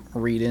you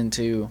read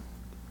into.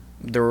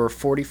 There were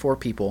 44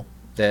 people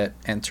that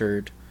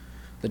entered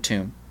the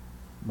tomb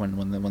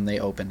when they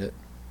opened it,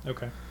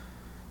 Okay.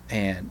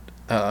 and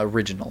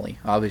originally,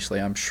 obviously,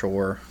 I'm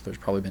sure there's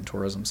probably been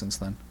tourism since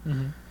then.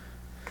 Mm-hmm.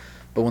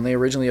 But when they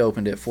originally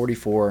opened it,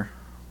 44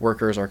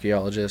 workers,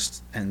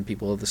 archaeologists, and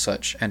people of the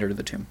such entered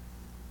the tomb.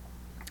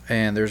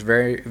 And there's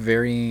very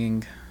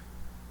varying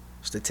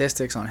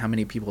statistics on how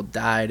many people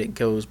died. It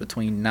goes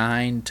between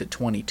 9 to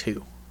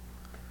 22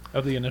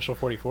 Of the initial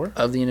 44?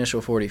 of the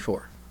initial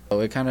 44. So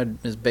it kind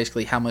of is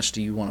basically how much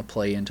do you want to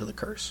play into the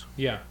curse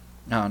Yeah.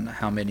 on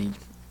how many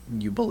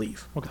you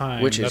believe. What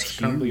kind? Which is That's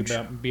currently huge.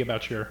 be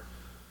about your.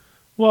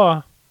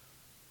 Well,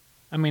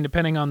 I mean,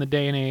 depending on the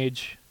day and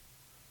age,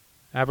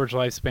 average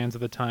lifespans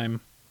of the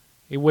time,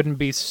 it wouldn't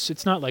be.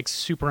 It's not like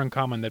super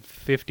uncommon that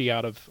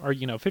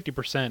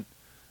 50%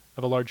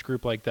 of a large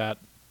group like that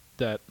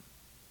it's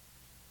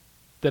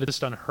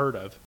just unheard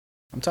of.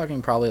 I'm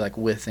talking probably like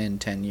within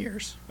 10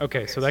 years.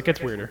 Okay, so that gets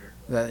weirder.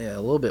 Yeah,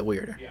 a little bit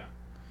weirder. Yeah.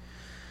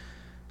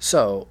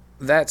 So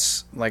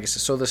that's, like I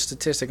said, so the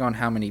statistic on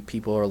how many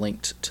people are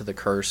linked to the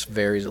curse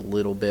varies a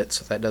little bit,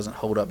 so that doesn't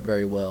hold up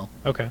very well.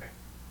 Okay.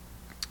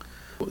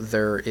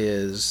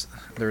 There's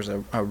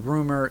a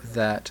rumor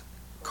that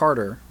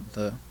Carter,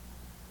 the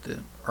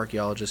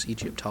archaeologist,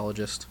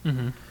 Egyptologist,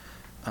 Mm-hmm.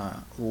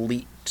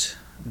 leaked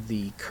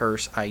the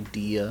curse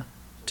idea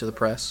to the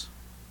press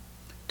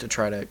to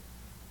try to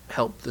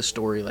help the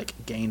story like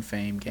gain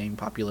fame, gain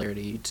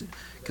popularity,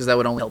 because that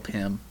would only help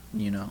him,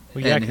 you know.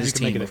 Well, yeah, and because his you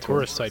can make team, it a of course.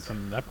 tourist site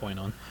from that point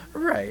on.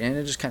 Right, and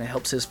it just kind of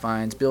helps his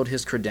finds, build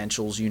his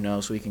credentials, you know,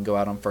 so he can go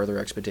out on further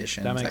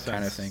expeditions, That that, makes sense.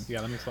 kind of thing.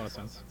 Yeah, that makes a lot of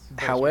sense.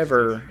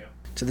 However,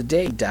 to the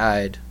day he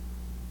died,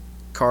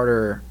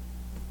 Carter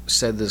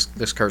said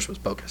this curse was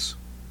bogus.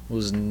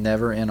 Was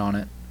never in on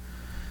it.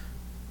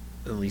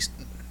 At least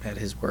at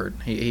his word.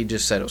 He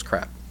just said it was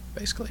crap,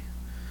 basically.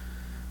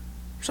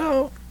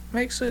 So,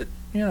 makes it,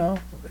 you know,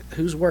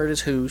 whose word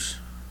is whose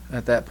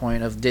at that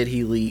point of did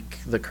he leak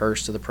the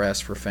curse to the press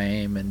for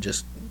fame and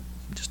just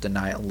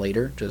deny it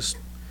later, just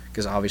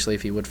because obviously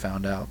if he would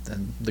found out,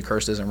 then the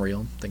curse isn't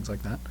real, things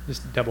like that.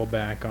 just double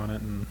back on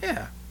it and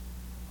Yeah.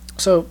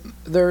 So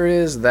there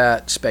is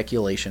that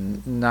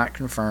speculation, not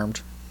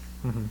confirmed,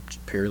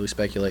 just purely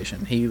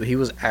speculation. He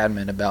was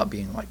adamant about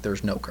being like,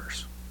 there's no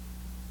curse.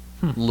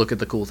 Look at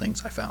the cool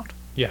things I found.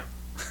 yeah.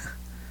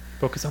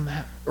 Focus on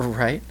that.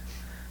 Right.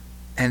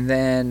 And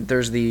then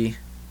there's the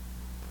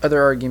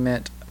other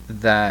argument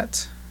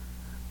that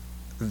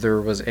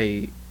there was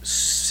a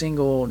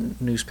single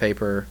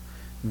newspaper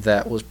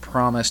that was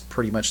promised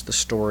pretty much the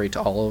story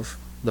to all of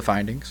the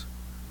findings.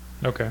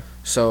 Okay.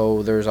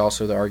 So there's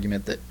also the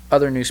argument that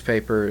other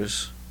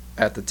newspapers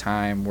at the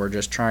time were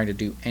just trying to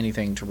do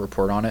anything to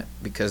report on it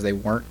because they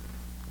weren't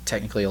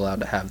technically allowed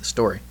to have the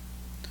story.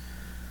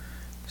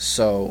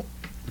 So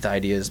the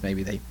idea is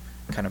maybe they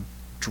kind of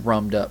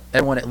drummed up.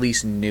 Everyone at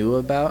least knew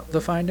about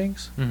the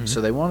findings, so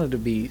they wanted to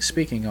be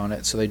speaking on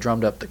it, so they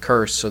drummed up the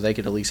curse so they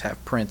could at least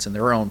have prints in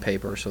their own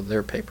paper so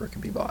their paper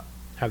could be bought.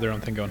 Have their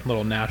own thing going.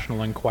 Little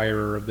National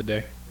Enquirer of the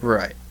day.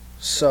 Right.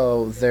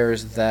 So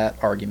there's that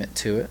argument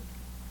to it.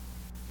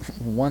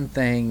 One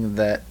thing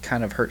that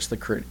kind of hurts the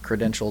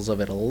credentials of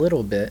it a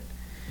little bit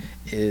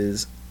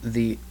is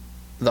the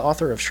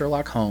author of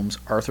Sherlock Holmes,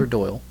 Arthur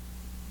Doyle,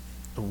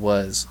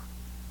 was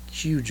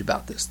huge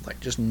about this, like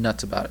just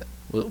nuts about it.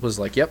 Was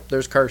like, yep,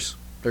 there's curse.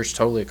 There's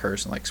totally a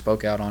curse, and like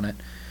spoke out on it.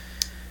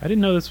 I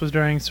didn't know this was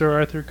during Sir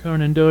Arthur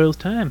Conan Doyle's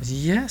time.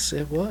 Yes,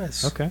 it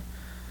was. Okay.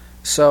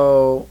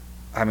 So,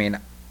 I mean,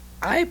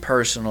 I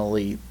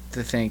personally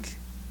think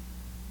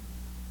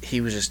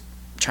he was just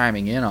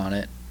chiming in on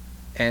it,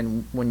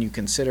 and when you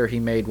consider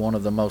he made one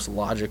of the most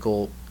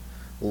logical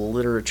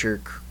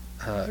literature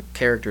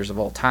characters of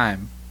all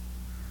time,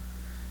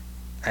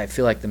 I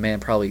feel like the man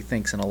probably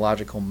thinks in a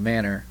logical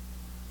manner.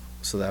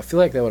 So that I feel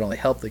like that would only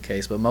help the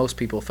case, but most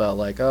people felt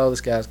like, oh,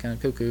 this guy's kind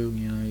of cuckoo,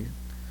 you know,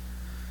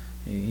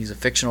 he's a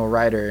fictional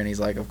writer, and he's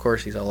like, of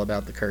course he's all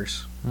about the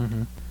curse.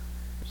 Mm-hmm.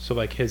 So,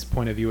 like, his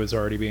point of view is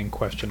already being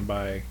questioned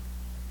by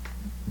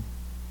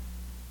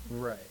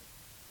Right.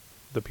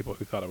 the people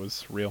who thought it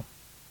was real.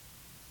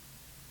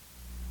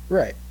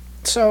 Right.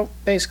 So,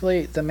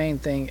 basically, the main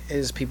thing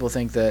is people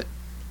think that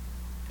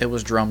it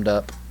was drummed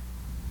up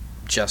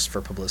just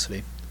for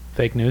publicity.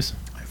 Fake news.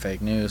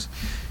 Fake news.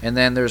 And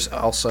then there's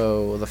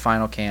also the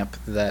final camp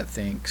that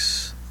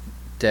thinks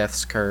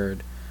deaths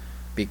occurred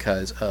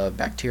because of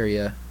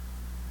bacteria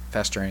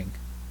festering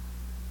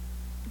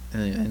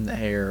in the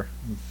air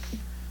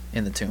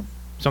in the tomb.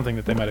 Something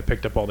that they might have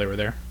picked up while they were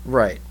there.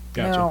 Right.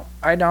 Gotcha. Now,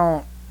 I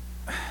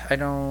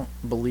don't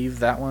believe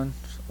that one.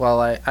 Well,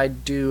 I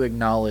do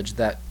acknowledge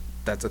that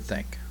that's a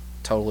thing.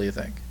 Totally a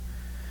thing.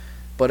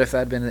 But if that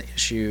had been an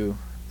issue,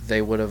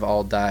 they would have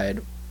all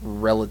died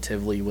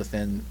relatively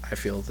within, I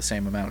feel, the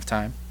same amount of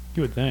time.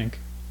 You would think.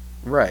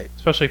 Right.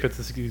 Especially if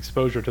it's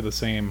exposure to the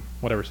same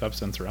whatever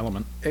substance or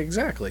element.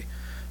 Exactly.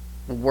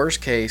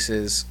 Worst case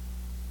is,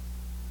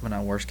 well,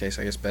 not worst case,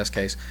 I guess best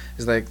case,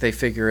 is like they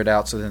figure it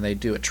out, so then they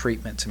do a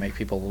treatment to make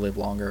people live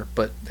longer,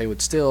 but they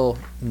would still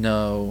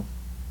know,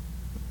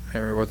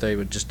 or they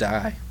would just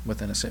die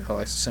within a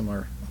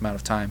similar amount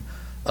of time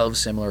of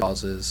similar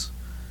causes,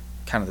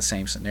 kind of the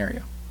same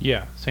scenario.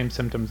 Yeah, same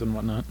symptoms and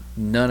whatnot.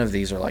 None of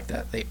these are like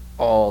that. They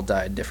all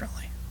died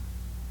differently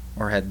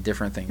or had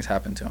different things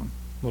happen to them.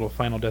 Little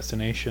Final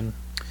Destination,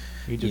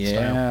 Egypt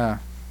style. Yeah.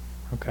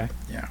 Okay.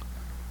 Yeah.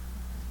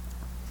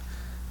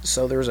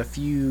 So there was a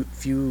few,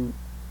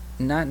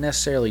 not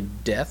necessarily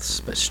deaths,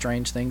 but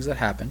strange things that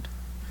happened.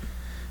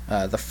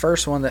 The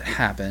first one that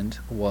happened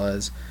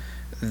was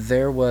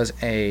there was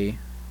a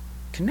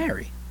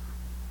canary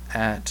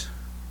at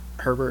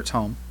Herbert's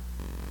home.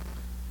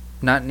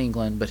 Not in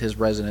England, but his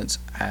residence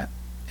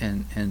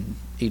in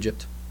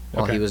Egypt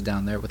while Okay. he was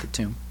down there with the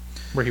tomb.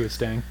 Where he was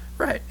staying.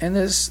 Right, and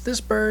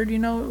this bird, you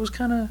know, it was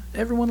kind of,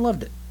 everyone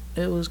loved it.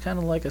 It was kind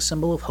of like a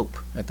symbol of hope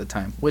at the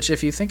time. Which,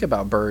 if you think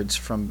about birds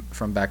from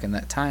back in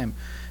that time,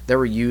 they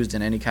were used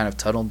in any kind of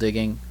tunnel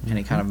digging,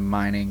 any kind of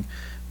mining,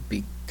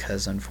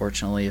 because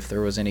unfortunately, if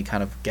there was any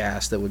kind of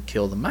gas that would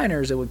kill the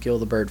miners, it would kill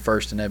the bird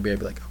first, and they'd be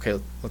like, okay,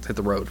 let's hit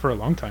the road. For a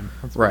long time.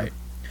 That's Right.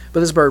 But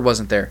this bird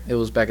wasn't there. It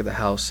was back at the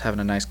house having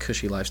a nice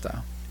cushy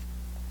lifestyle.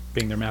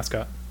 Being their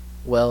mascot.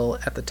 Well,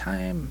 at the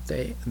time,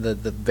 the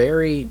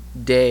very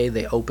day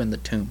they opened the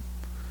tomb,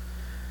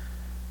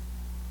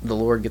 the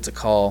Lord gets a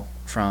call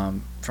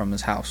from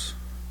his house.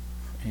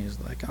 He's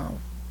like, "Oh,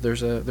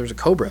 there's a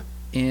cobra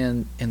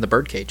in the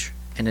bird cage,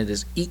 and it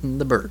has eaten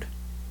the bird."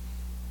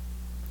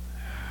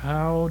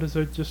 How does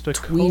it just a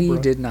Tweety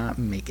cobra? did not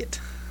make it.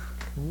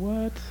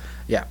 What?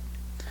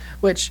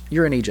 Which,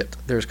 you're in Egypt.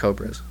 There's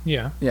cobras.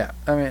 Yeah. Yeah,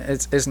 I mean,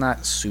 it's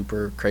not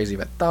super crazy of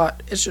a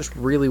thought. It's just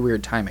really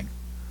weird timing.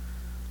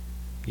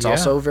 It's Yeah.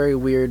 also very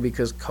weird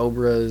because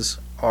cobras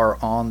are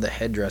on the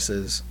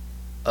headdresses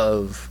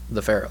of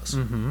the pharaohs.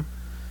 Mm-hmm.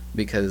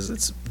 Because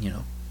it's,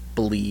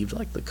 believed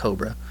like the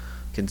cobra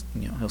can,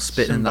 he'll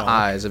spit in the Symbolic.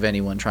 eyes of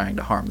anyone trying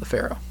to harm the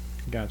pharaoh.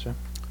 Gotcha.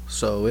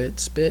 So it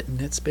spit, and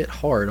it spit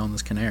hard on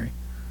this canary.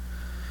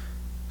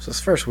 So it's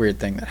the first weird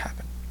thing that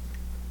happened.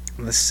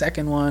 The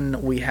second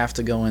one we have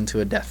to go into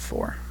a death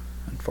for,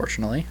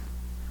 unfortunately.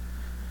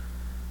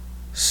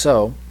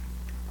 So,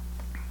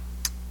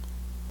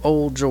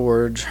 old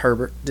George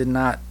Herbert did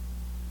not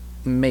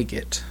make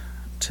it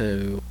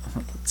to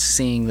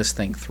seeing this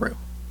thing through,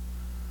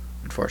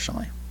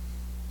 unfortunately.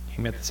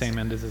 He met the same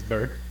end as his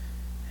bird.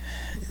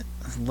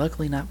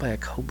 Luckily, not by a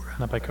cobra.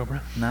 Not by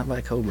cobra. Not by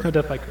No cobra.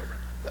 death by cobra.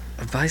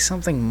 By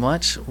something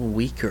much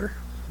weaker.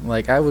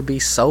 Like, I would be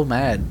so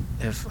mad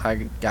if I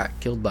got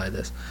killed by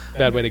this.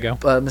 Bad way to go.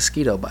 A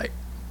mosquito bite.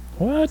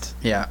 What?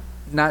 Yeah.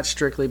 Not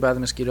strictly by the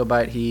mosquito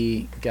bite.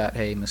 He got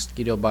a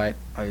mosquito bite.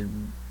 I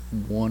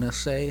want to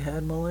say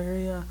had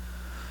malaria.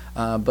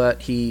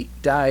 But he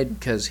died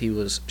because he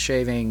was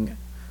shaving,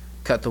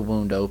 cut the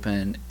wound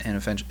open, and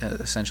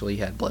essentially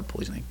he had blood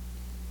poisoning.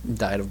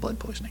 Died of blood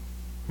poisoning.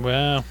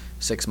 Wow.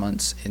 6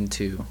 months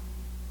into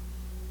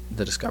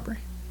the discovery.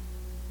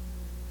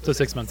 So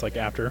 6 months like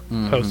after,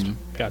 Mhm. post.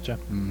 Gotcha.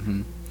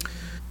 Mm-hmm.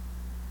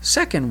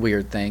 Second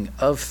weird thing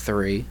of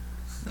 3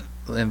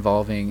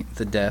 involving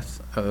the death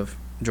of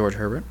George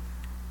Herbert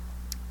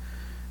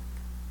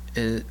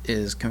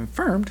is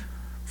confirmed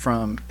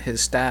from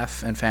his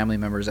staff and family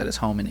members at his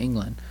home in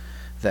England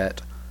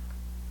that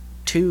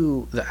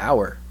to the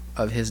hour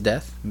of his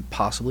death,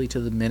 possibly to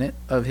the minute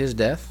of his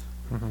death,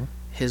 Mm-hmm.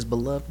 his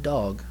beloved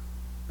dog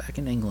back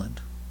in England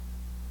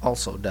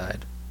also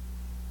died.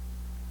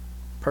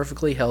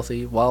 Perfectly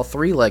healthy, while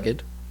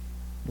three-legged,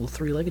 little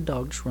three-legged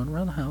dog just run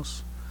around the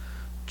house,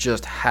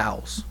 just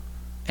howls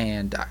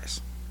and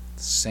dies.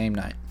 Same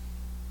night,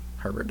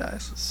 Herbert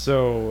dies.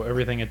 So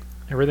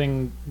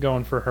everything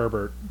going for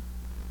Herbert.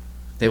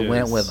 They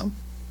went Is with him,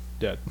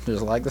 dead.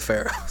 just like the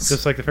pharaohs.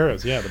 Just like the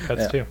pharaohs. Yeah, the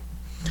pets Yeah. too.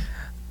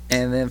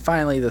 And then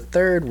finally, the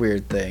third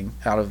weird thing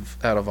out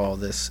of all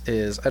this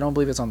is I don't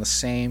believe it's on the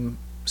same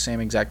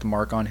exact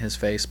mark on his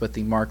face, but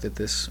the mark that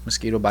this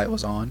mosquito bite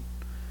was on.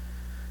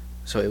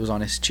 So it was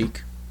on his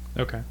cheek.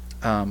 Okay.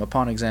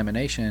 Upon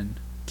examination,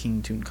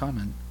 King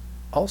Tutankhamun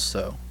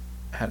also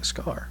had a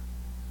scar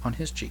on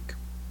his cheek.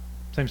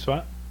 Same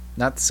spot.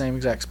 Not the same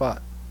exact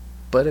spot,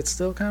 but it's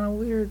still kind of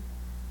weird.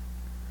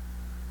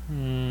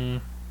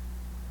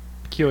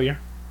 Peculiar.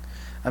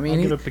 I mean,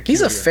 I'll give it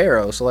he's a peculiar.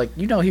 pharaoh, so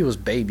he was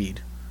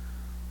babied.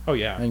 Oh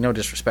yeah. I mean, no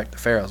disrespect to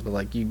pharaohs,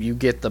 but you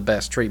get the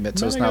best treatment.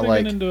 So Might it's have not gotta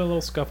like get into a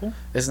little scuffle.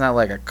 it's not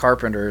like a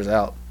carpenter is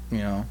out,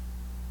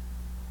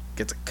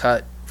 gets a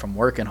cut from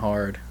working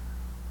hard.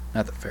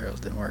 Not that pharaohs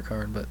didn't work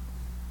hard, but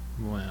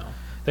Wow.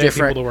 They have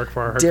Different- people to work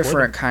for.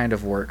 different kind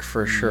of work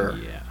for sure.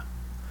 Yeah.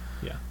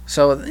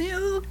 So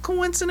the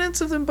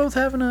coincidence of them both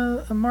having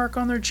a mark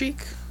on their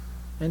cheek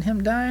and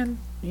him dying,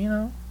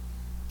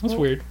 That's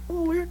weird. a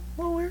little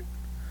weird.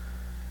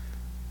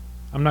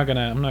 I'm not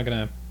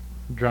gonna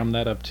drum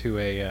that up to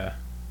a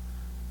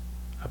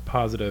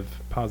positive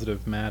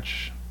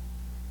match.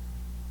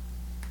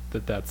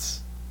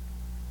 That's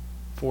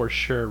for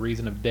sure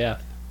reason of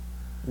death,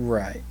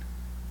 Right.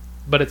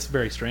 but it's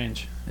very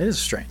strange. It is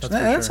strange. That's for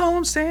That's sure. all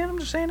I'm saying. I'm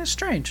just saying it's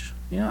strange.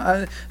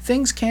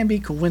 Things can be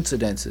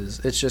coincidences.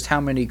 It's just how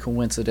many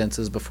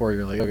coincidences before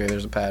you're like, okay,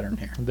 there's a pattern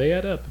here. They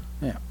add up.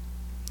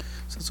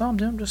 So that's all I'm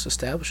doing. I'm just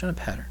establishing a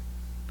pattern.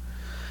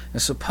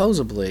 And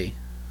supposedly,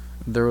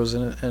 there was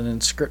an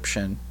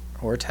inscription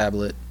or a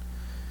tablet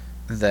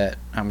that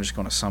I'm just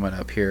going to sum it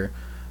up here.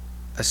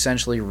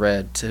 Essentially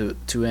read to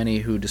any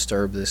who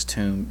disturb this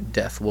tomb,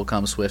 death will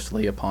come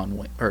swiftly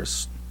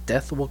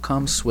death will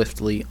come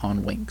swiftly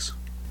on wings.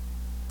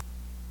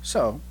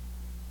 So,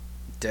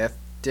 death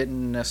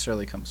didn't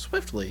necessarily come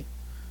swiftly,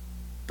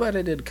 but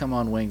it did come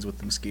on wings with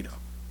the mosquito.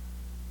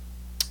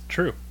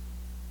 True.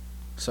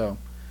 So,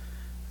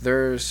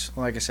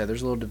 like I said,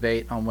 there's a little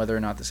debate on whether or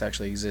not this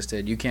actually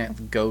existed. You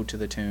can't go to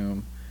the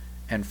tomb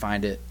and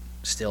find it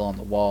still on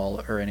the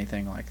wall or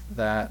anything like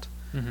that.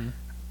 Mm-hmm.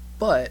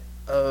 But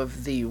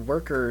of the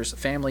workers,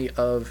 family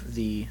of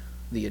the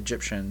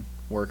Egyptian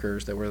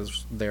workers that were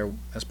there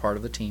as part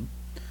of the team,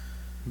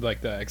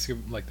 Like the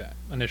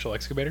initial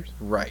excavators.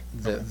 right?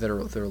 Okay.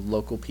 They're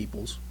local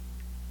peoples.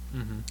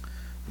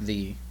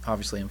 Mm-hmm.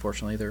 Obviously,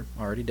 unfortunately, they're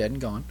already dead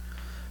and gone.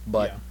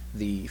 But Yeah.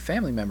 the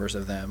family members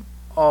of them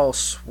all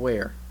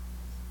swear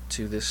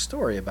to this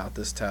story about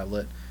this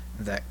tablet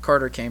that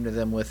Carter came to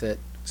them with it,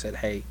 said,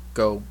 "Hey,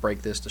 go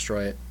break this,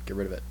 destroy it, get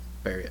rid of it,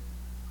 bury it."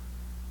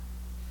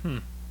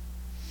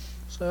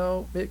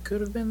 So it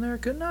could have been there,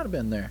 could not have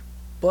been there.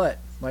 But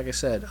like I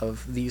said,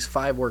 of these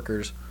 5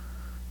 workers,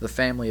 the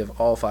family of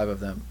all 5 of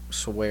them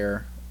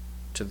swear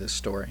to this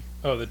story.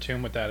 Oh, the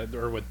tomb with that,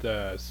 or with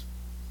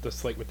the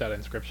slate with that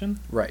inscription?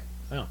 Right.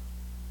 Oh.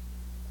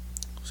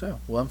 So,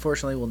 well,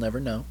 unfortunately, we'll never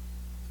know.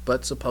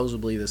 But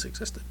supposedly this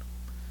existed,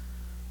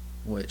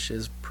 which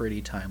is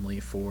pretty timely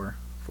for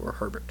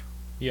Herbert.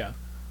 Yeah.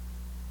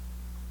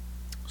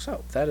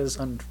 So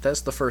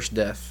that's the first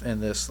death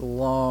in this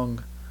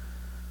long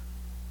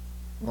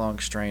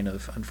strain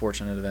of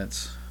unfortunate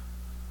events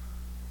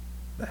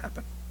that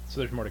happen. So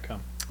there's more to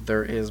come.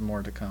 There is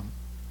more to come.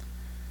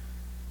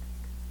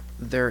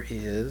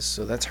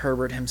 So that's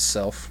Herbert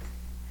himself.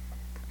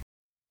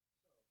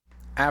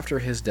 After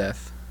his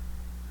death,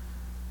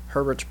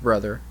 Herbert's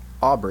brother,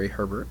 Aubrey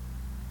Herbert,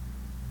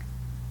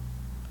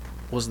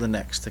 was the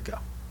next to go.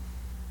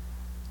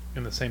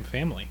 In the same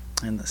family.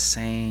 In the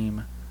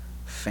same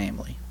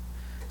family.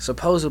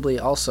 Supposedly,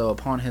 also,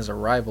 upon his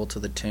arrival to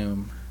the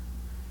tomb,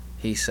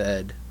 he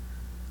said,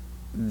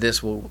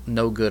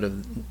 no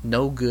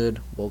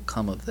good will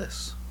come of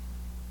this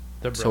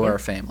The to brother? our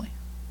family.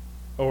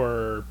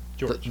 Or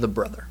George? The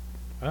brother,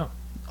 Oh.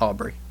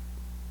 Aubrey.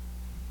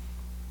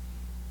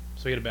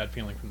 So he had a bad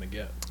feeling from the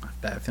get.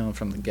 Bad feeling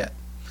from the get.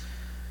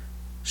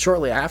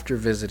 Shortly after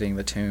visiting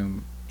the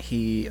tomb,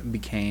 he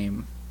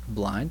became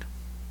blind,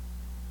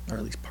 or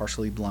at least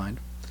partially blind.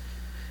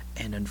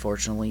 And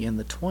unfortunately, in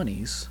the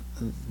 20s,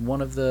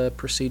 one of the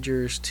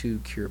procedures to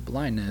cure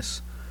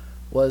blindness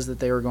was that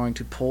they were going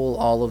to pull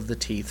all of the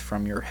teeth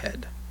from your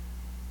head.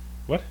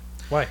 What?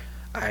 Why?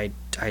 I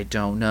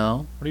don't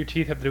know. What do your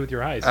teeth have to do with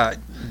your eyes?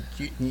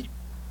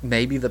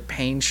 Maybe the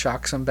pain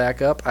shocks him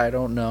back up. I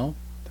don't know.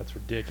 That's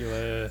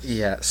ridiculous.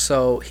 Yeah,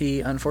 so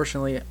he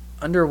unfortunately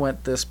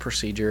underwent this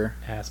procedure.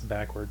 Ass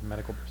backward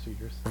medical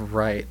procedures.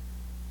 Right.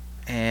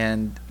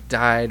 And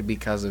died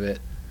because of it.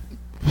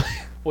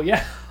 Well,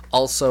 yeah.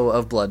 Also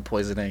of blood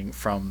poisoning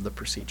from the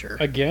procedure.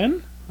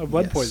 Again? Of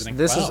blood Yes. poisoning?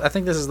 This Wow. I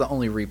think this is the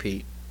only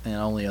repeat and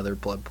only other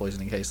blood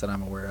poisoning case that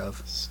I'm aware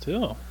of.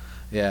 Still.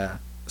 Yeah.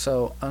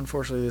 So,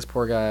 unfortunately, this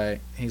poor guy,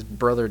 his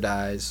brother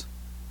dies.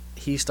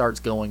 He starts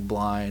going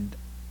blind.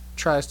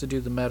 Tries to do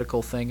the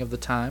medical thing of the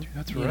time. Dude,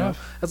 that's you rough.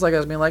 know? That's like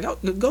us being like, oh,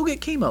 go get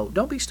chemo.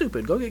 Don't be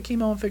stupid. Go get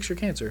chemo and fix your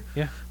cancer.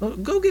 Yeah. Well,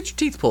 go get your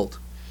teeth pulled.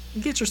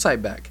 Get your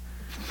sight back.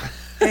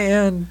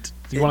 And...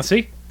 You want to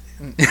see?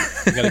 You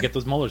got to get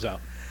those molars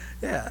out.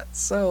 Yeah,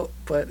 so,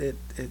 but it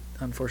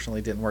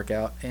unfortunately didn't work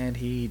out, and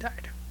he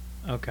died.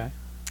 Okay.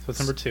 So it's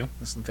number 2.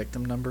 This is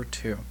victim number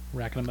 2.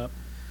 Racking them up.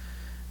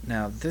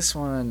 Now, this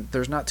one,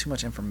 there's not too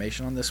much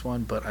information on this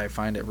one, but I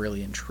find it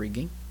really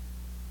intriguing.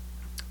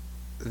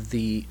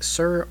 The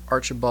Sir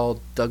Archibald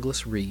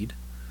Douglas Reed,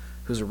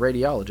 who's a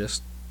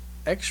radiologist,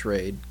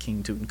 x-rayed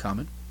King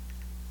Tutankhamun.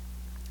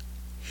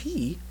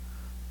 He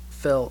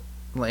felt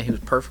like he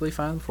was perfectly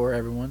fine before.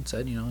 Everyone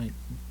said,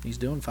 he's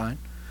doing fine.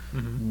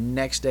 Mm-hmm.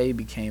 Next day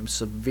became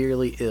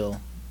severely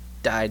ill,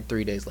 died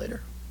 3 days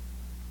later.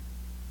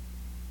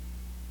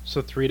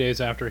 So 3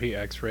 days after he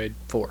x-rayed,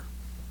 4.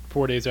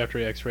 4 days after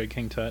he x-rayed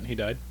King Tut, he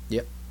died?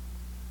 Yep.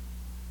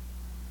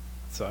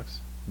 That sucks.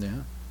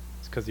 Yeah.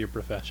 It's because of your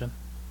profession.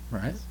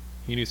 Right.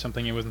 You knew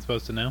something you wasn't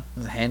supposed to know?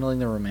 Handling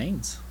the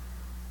remains.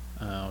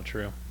 Oh,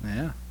 true.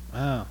 Yeah.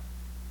 Oh.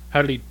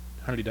 How did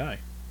he die?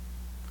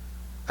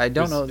 I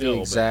don't was know the ill,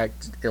 but-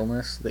 exact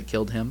illness that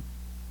killed him.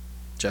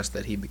 Just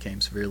that he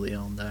became severely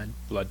ill and died.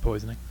 Blood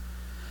poisoning?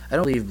 I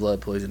don't believe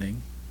blood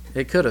poisoning.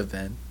 It could have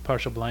been.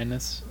 Partial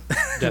blindness?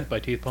 Death by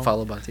teeth pulling?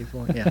 Followed by teeth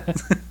pulling. Yeah.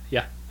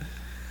 Yeah.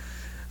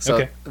 So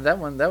Okay. that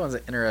one's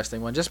an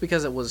interesting one. Just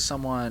because it was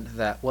someone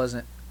that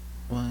wasn't.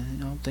 Well, I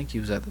don't think he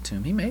was at the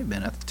tomb. He may have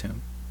been at the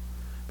tomb,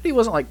 but he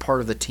wasn't like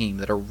part of the team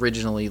that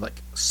originally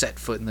like set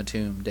foot in the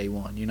tomb day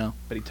one.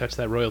 But he touched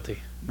that royalty.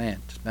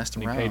 Man, just messed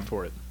And he around. paid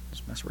for it.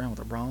 Just mess around with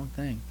the wrong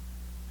thing.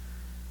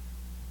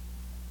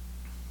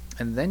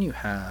 And then you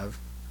have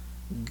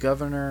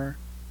Governor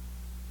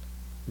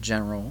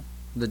General.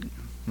 Then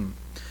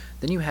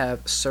you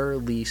have Sir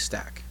Lee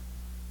Stack,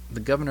 the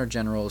Governor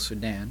General of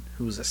Sudan,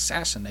 who was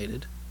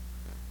assassinated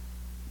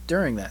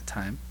during that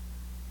time,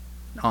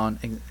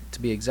 to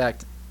be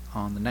exact,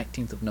 on the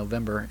 19th of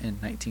November in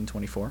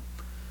 1924,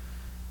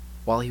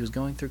 while he was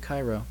going through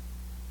Cairo.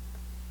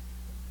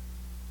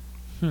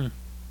 And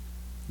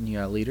you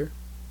got a leader.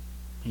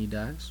 He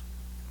dies.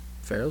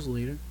 Pharaoh's the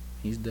leader.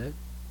 He's dead.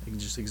 He's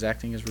just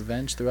exacting his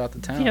revenge throughout the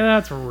town. Yeah,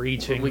 that's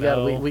reaching, we got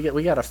though.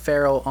 we got a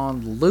pharaoh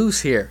on the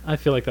loose here. I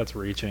feel like that's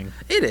reaching.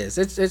 It is.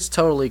 It's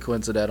totally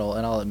coincidental,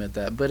 and I'll admit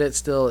that. But it's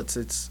still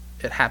it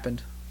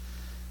happened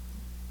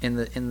in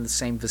the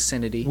same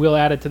vicinity. We'll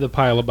add it to the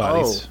pile of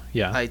bodies. Oh,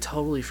 Yeah. I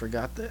totally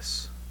forgot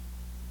this.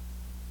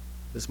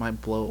 This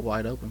might blow it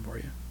wide open for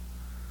you.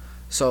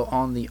 So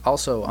on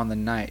the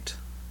night,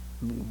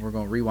 we're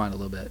going to rewind a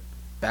little bit.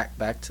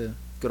 Back to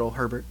good old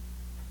Herbert.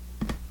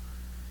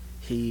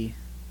 He,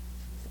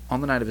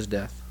 on the night of his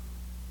death,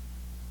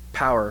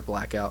 power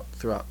blackout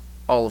throughout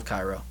all of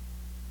Cairo.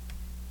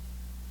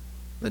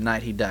 The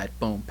night he died,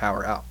 boom,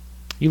 power out.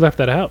 You left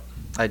that out.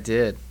 I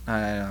did.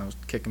 I was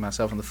kicking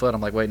myself in the foot.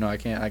 I'm like, wait, no, I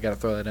can't. I got to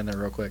throw that in there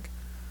real quick.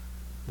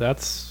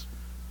 That's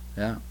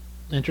Yeah.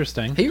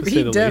 interesting. He to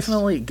say the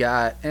definitely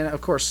got, and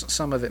of course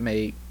some of it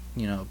may,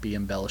 be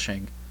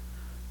embellishing,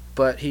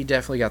 but he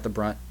definitely got the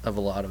brunt of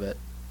a lot of it.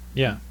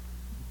 Yeah.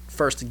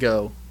 First to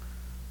go,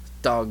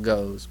 dog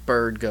goes,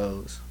 bird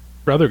goes,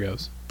 Brother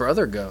goes.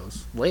 brother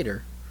goes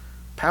later,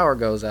 power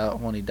goes out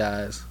when he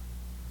dies.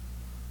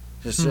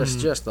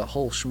 Just the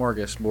whole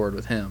smorgasbord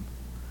with him.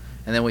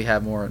 And then we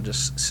have more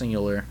just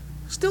singular,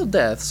 still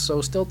deaths,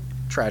 so still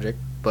tragic,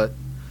 but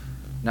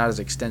not as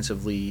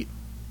extensively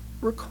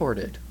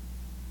recorded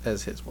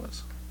as his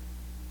was.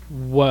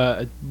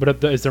 What?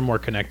 But is there more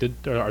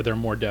connected? Or are there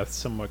more deaths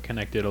somewhat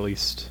connected at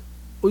least?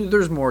 Well,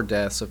 there's more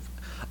deaths.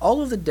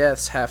 All of the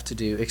deaths have to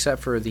do,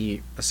 except for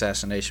the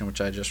assassination,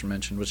 which I just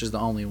mentioned, which is the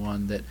only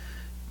one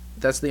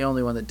that's the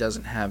only one that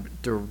doesn't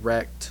have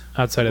direct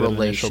Outside of the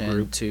initial relation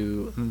group.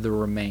 to the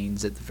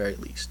remains at the very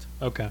least.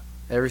 Okay.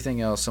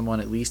 Everything else, someone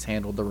at least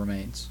handled the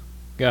remains.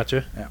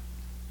 Gotcha. Yeah.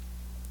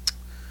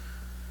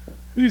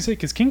 What do you say?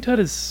 Because King Tut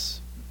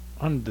is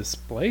on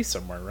display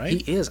somewhere,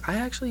 right? He is. I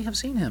actually have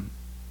seen him.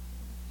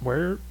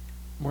 Where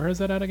is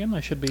that at again? I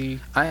should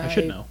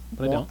know,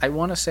 but I don't. I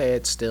want to say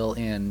it's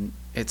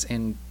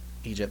in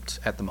Egypt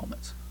at the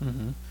moment.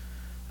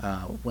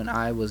 Mm-hmm. When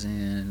I was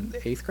in the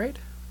 8th grade,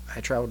 I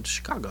traveled to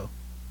Chicago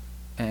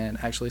and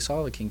actually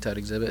saw the King Tut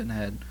exhibit and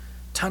had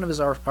a ton of his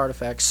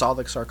artifacts, saw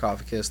the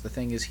sarcophagus. The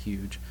thing is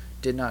huge.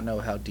 Did not know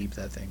how deep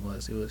that thing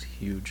was. It was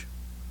huge.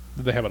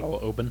 Did they have it all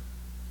open?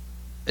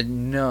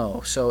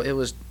 No. So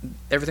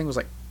everything was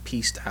like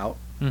pieced out.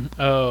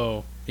 Mm-hmm.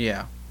 Oh.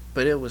 Yeah.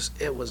 But it was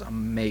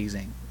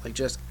amazing. Like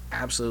just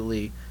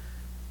absolutely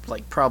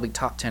like probably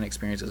top 10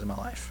 experiences in my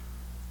life.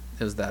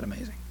 It was that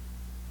amazing.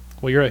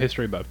 Well, you're a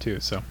history buff too,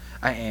 so.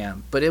 I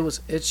am, but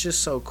it's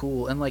just so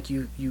cool, and like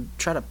you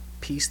try to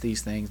piece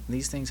these things.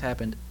 These things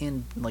happened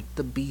in like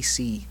the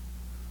BC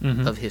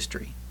Mm-hmm. of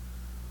history.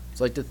 It's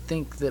like to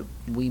think that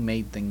we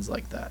made things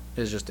like that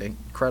is just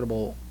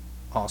incredible,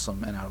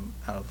 awesome, and out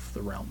of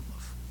the realm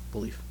of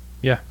belief.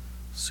 Yeah.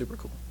 Super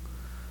cool.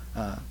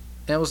 And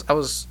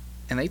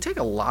and they take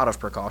a lot of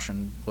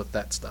precaution with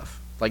that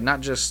stuff. Like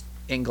not just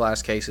in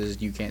glass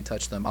cases, you can't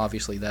touch them.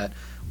 Obviously, that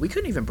we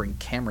couldn't even bring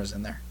cameras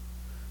in there.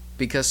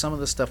 Because some of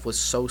the stuff was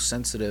so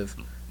sensitive,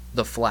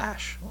 the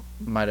flash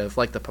might have,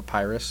 like the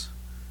papyrus,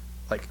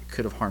 like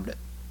could have harmed it.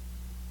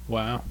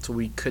 Wow. So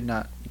we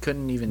couldn't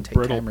even take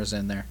Brittle. cameras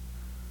in there.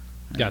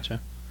 Gotcha.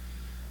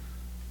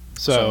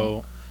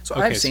 So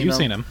okay, I've so seen you've them.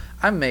 seen him.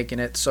 I'm making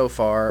it so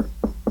far.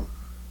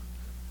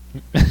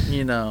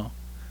 You know,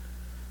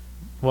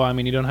 Well, I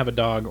mean, you don't have a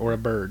dog or a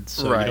bird,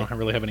 so Right. you don't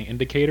really have any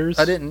indicators.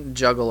 I didn't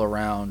juggle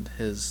around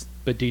his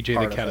But DJ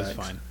the cat is artifacts.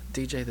 fine.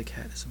 DJ the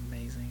cat is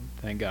amazing.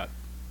 Thank God.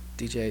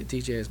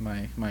 DJ is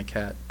my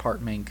cat,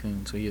 part Maine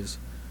Coon, so he is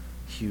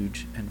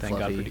huge and Thank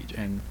God fluffy for DJ.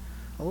 and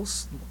a little.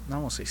 I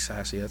won't say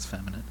sassy. That's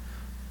feminine.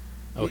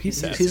 Oh, he's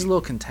sassy. He's a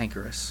little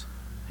cantankerous.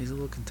 He's a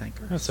little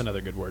cantankerous. That's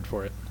another good word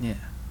for it. Yeah.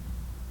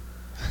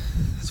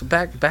 So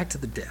back to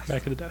the death.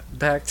 Back to the death.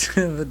 Back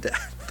to the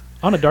death.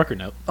 On a darker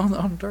note. On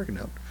a darker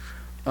note.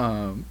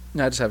 I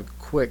just have a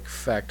quick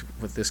fact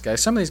with this guy.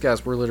 Some of these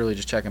guys were literally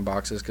just checking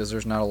boxes because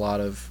there's not a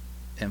lot of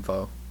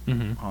info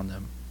Mm-hmm. on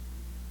them.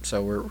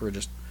 So we're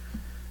just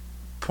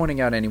pointing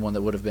out anyone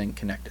that would have been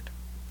connected.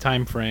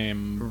 Time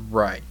frame,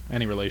 Right.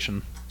 any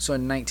relation. So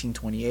in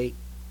 1928,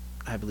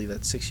 I believe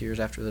that's 6 years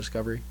after the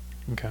discovery.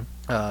 Okay.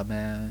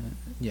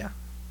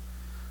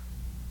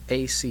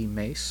 A.C.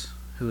 Mace,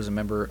 who was a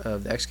member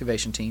of the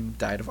excavation team,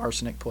 died of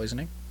arsenic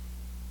poisoning.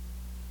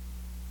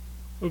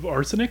 Of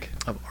arsenic?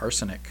 Of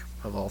arsenic,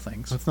 of all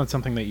things. That's not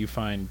something that you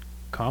find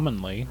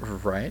commonly.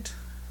 Right.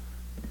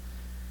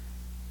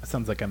 That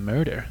sounds like a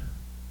murder.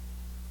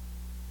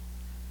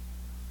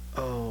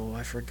 Oh,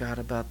 I forgot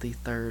about the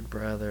third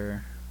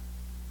brother.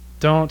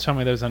 Don't tell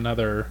me there's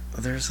another.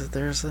 There's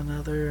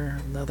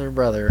another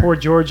brother. Poor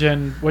George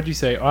and, what'd you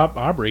say,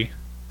 Aubrey?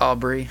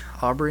 Aubrey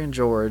and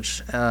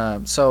George.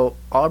 So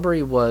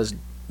Aubrey was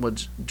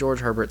George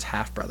Herbert's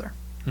half brother.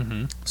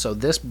 Mm-hmm. So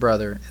this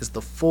brother is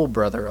the full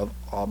brother of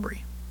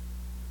Aubrey.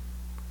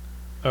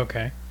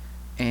 Okay.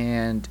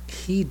 And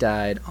he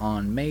died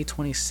on May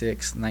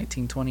 26,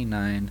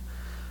 1929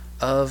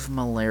 of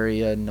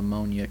malaria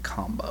pneumonia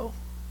combo.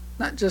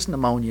 Not just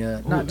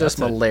pneumonia, not just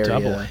that's malaria, a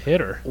double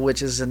hitter.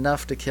 which is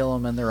enough to kill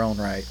him in their own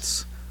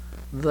rights.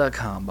 The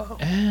combo.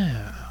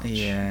 Ouch.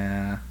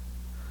 Yeah.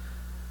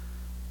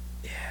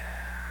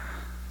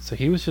 So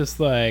he was just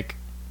like,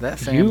 That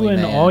family, you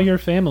and man, all your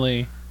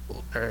family,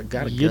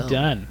 gotta you're go.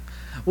 done.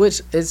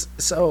 Which is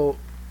so.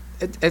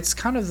 It's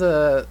kind of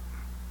the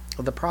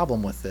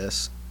problem with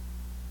this.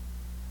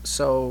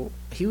 So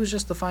he was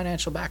just the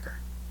financial backer.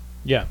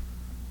 Yeah.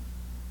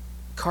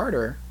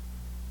 Carter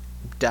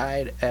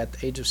died at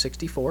the age of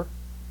 64.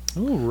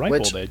 Ooh, ripe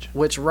which, old age.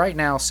 Which right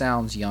now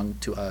sounds young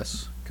to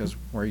us because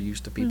we're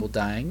used to people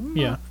dying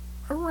Yeah.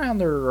 around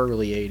their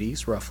early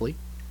 80s, roughly.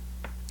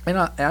 And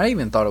I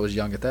even thought it was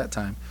young at that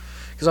time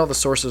because all the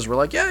sources were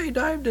like, yeah, he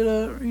died at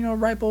a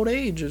ripe old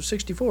age of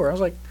 64. I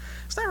was like,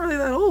 it's not really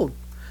that old.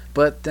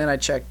 But then I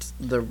checked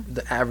the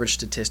average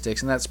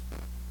statistics, and that's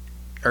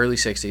early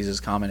 60s is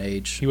common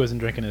age. He wasn't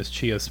drinking his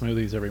chia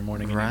smoothies every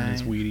morning and eating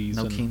his Wheaties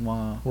No and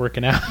quinoa.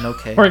 working out. No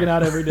cake. Working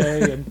out every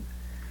day and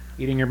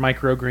eating your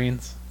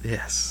microgreens.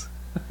 Yes.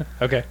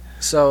 Okay.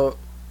 So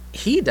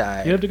He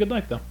died He lived a good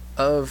life, though.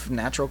 of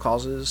natural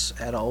causes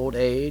at an old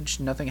age.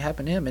 Nothing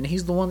happened to him, and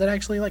he's the one that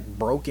actually like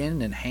broke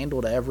in and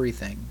handled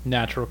everything.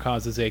 Natural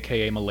causes,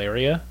 a.k.a.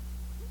 malaria.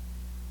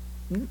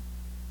 No,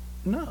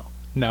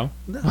 No.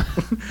 no,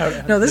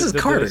 no. This is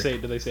Carter.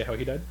 Did they say how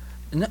he died?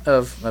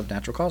 Of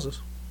natural causes.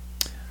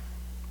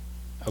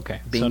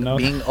 Okay. Being so no,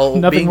 being old.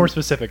 nothing being, more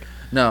specific.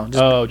 No,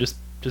 just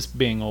Just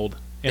being old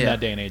in Yeah. that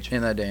day and age.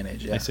 in that day and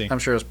age. Yeah, I see. I'm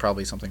sure it's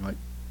probably something like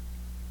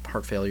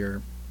heart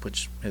failure,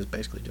 which is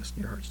basically just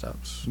your heart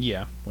stops,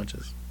 Yeah. which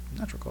is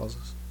natural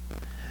causes.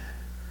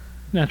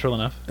 Natural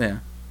enough. Yeah.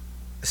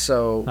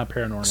 So Not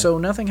paranormal. So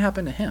nothing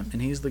happened to him,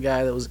 and he's the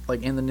guy that was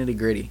like in the nitty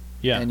gritty.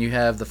 Yeah. And you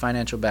have the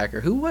financial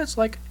backer who was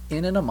like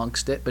in and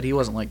amongst it, but he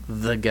wasn't like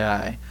the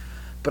guy.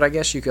 But I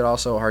guess you could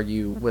also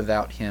argue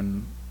without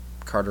him,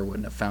 Carter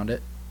wouldn't have found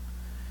it,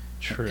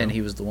 True. and he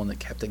was the one that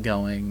kept it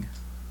going.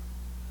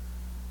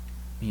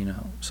 You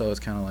know, so it's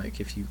kind of like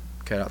if you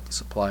cut out the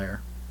supplier.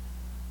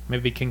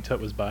 Maybe King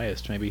Tut was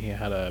biased. Maybe he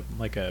had a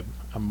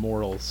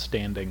moral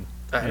standing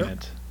I in don't-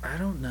 it. I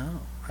don't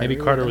know. I Maybe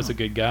really Carter was a don't.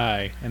 good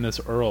guy, and this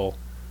Earl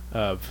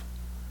of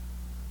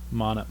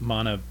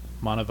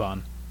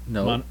Monavon.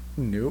 No. Mon-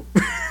 Nope.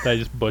 Did I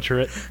just butcher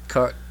it?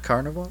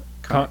 Carnival.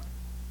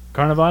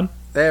 Carnarvon?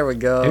 There we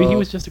go. Maybe he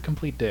was just a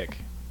complete dick.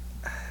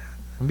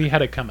 Maybe he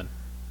had it coming.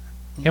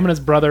 Him and his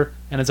brother,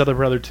 and his other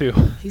brother too.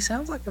 He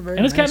sounds like a very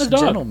And his cat nice and his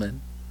dog.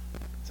 gentleman.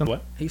 So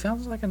what? He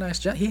sounds like a nice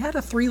gentleman. He had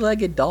a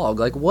three-legged dog.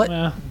 Like, what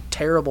Well,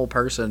 terrible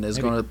person is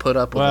maybe- going to put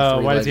up with a well,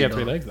 three-legged why does he have dog?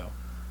 3 legs though?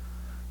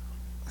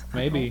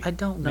 Maybe. I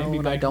don't know, maybe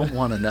and I back don't then-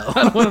 want to know.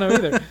 I don't want to know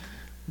either.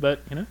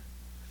 But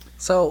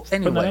So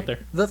putting that anyway, out there.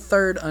 the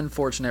third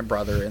unfortunate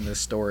brother in this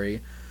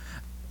story,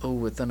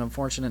 with an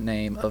unfortunate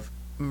name of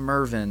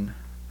Mervyn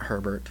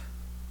Herbert.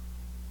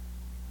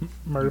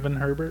 Mervyn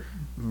Herbert.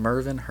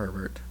 Mervyn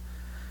Herbert.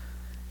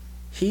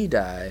 He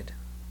died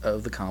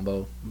of the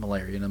combo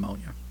malaria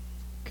pneumonia.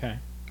 Okay.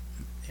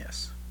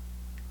 Yes.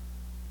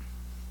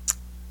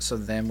 So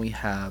then we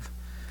have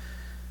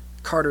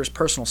Carter's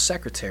personal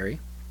secretary,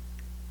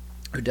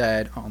 who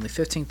died on the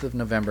 15th of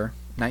November,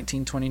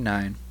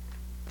 1929,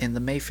 in the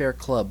Mayfair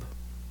Club.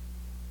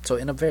 So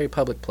in a very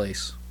public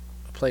place,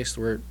 a place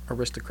where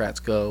aristocrats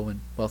go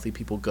and wealthy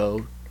people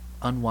go,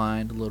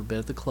 unwind a little bit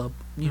at the club.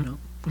 You know,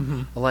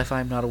 Mm-hmm. a life I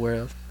am not aware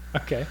of.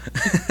 Okay.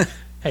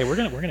 Hey, we're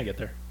gonna get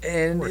there.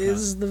 And Working on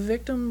is the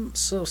victim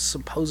so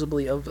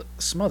supposedly of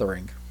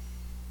smothering?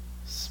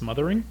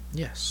 Smothering?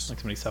 Yes. Like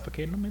somebody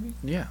suffocating him, maybe?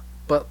 Yeah,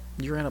 but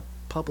you're in a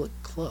public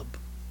club,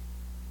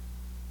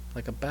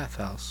 like a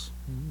bathhouse.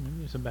 Maybe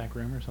there's a back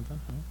room or something.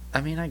 Huh?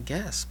 I mean, I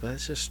guess, but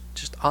it's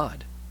just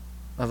odd.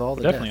 Of all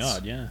the Definitely deaths,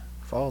 odd, yeah.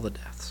 of all the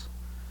deaths,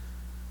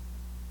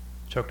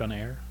 Choked on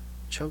air.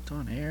 choked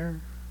on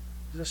air,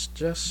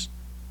 just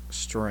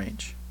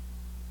strange.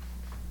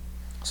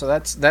 So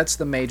that's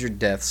the major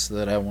deaths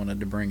that I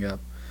wanted to bring up,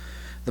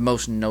 the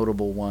most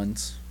notable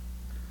ones.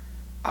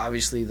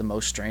 Obviously, the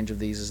most strange of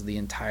these is the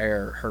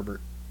entire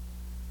Herbert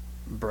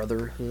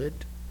brotherhood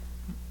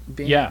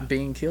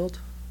being killed.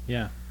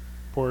 Yeah.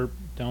 You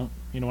don't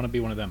want to be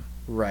one of them.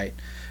 Right.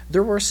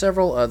 There were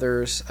several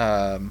others,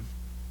 a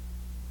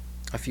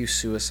few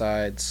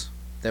suicides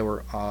that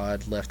were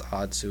left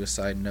odd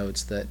suicide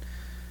notes that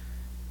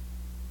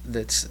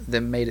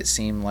made it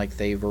seem like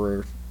they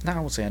were, I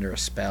won't say under a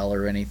spell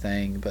or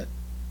anything, but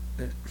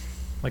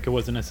Like it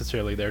wasn't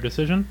necessarily their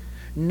decision.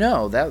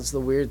 no, that was the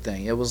weird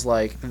thing. It was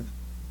like,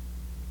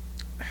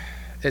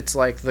 it's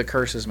like the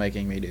curse is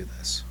making me do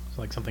this. It's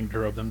like something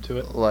drove them to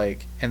it.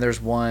 Like, and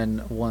there's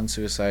one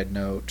suicide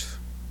note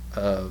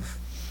of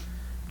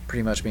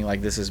pretty much being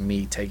like, this is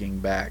me taking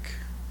back,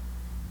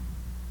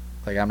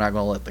 like, I'm not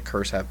going to let the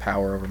curse have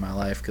power over my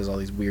life because all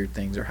these weird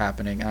things are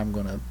happening. I'm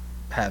going to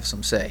have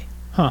some say.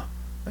 Huh.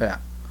 Yeah.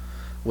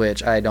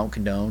 Which I don't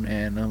condone,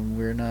 and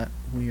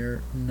we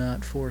are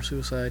not for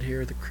suicide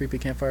here at the Creepy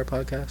Campfire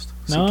Podcast.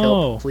 Seek No.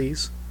 help,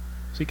 please.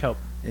 Seek help.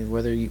 And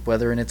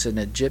whether it's an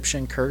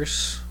Egyptian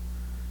curse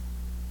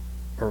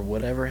or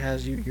whatever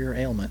has your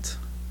ailment,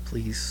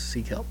 please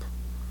seek help.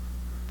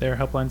 There are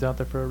helplines out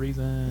there for a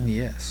reason.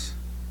 Yes.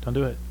 Don't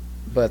do it.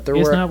 But there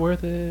It's were not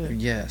worth it.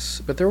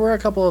 yes, but there were a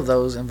couple of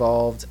those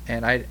involved,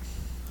 and I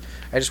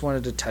just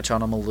wanted to touch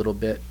on them a little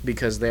bit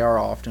because they are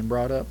often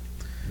brought up.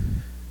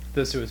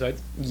 The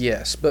suicides.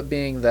 Yes, but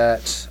being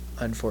that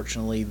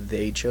unfortunately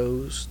they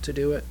chose to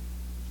do it.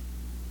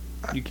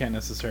 You can't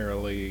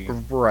necessarily.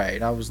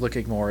 Right. I was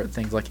looking more at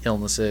things like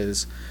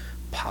illnesses,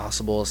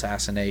 possible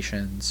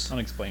assassinations.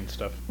 Unexplained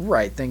stuff.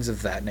 Right, things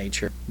of that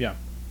nature. Yeah.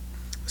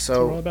 That's what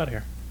we're all So, about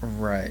here.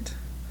 right.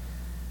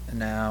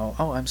 Now,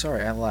 oh, I'm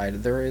sorry, I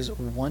lied. There is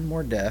one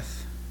more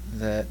death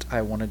that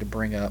I wanted to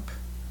bring up,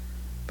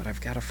 but I've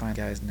got to find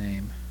the guy's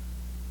name.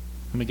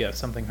 Let me guess.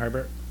 Something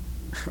Herbert.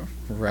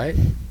 Right?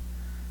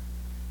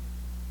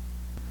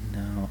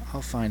 No,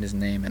 I'll find his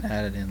name and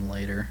add it in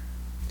later.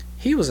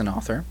 He was an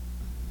author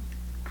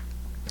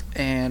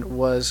and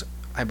was,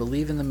 I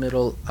believe, in the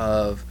middle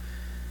of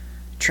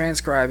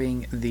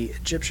transcribing the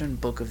Egyptian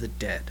Book of the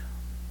Dead,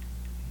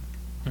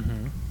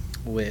 Mm-hmm.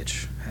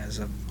 which has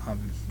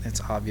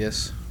its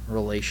obvious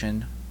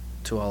relation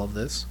to all of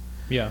this.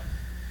 Yeah.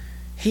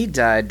 He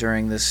died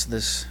during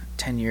this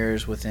 10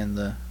 years within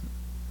the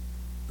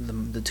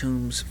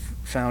tomb's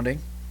founding.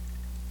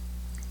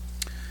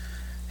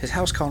 His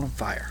house caught on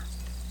fire.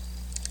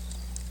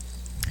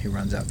 He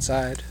runs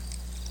outside.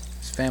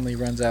 His family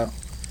runs out.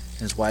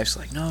 And his wife's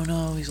like,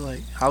 no. He's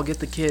like, I'll get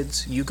the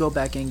kids. You go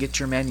back in and get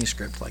your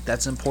manuscript. Like,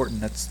 that's important.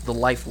 That's the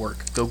life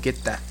work. Go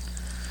get that.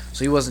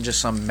 So he wasn't just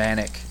some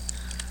manic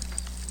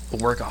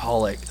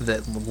workaholic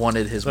that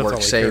wanted his That's all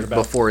work he saved cared about.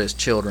 before his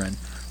children.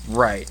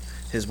 Right.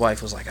 His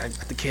wife was like, I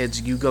got the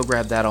kids. You go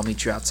grab that. I'll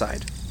meet you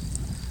outside.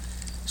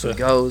 So he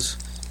goes,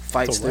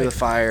 fights through the life.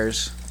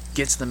 fires,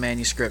 gets the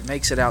manuscript,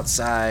 makes it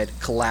outside,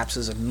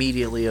 collapses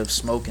immediately of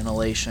smoke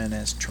inhalation,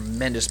 has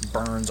tremendous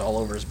burns all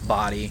over his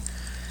body,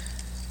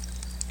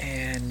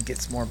 and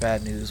gets more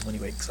bad news when he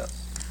wakes up.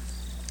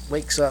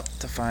 Wakes up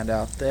to find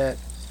out that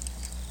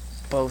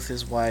both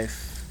his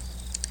wife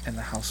and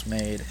the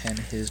housemaid and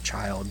his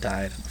child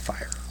died in the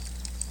fire.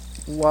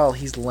 While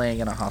he's laying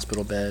in a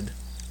hospital bed,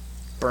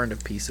 burned to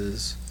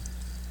pieces.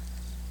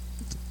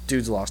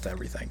 Dude's lost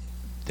everything.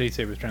 Did he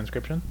save his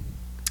transcription?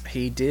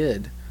 He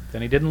did.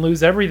 Then he didn't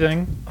lose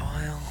everything.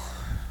 Well,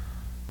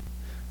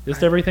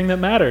 Just everything that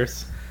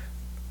matters.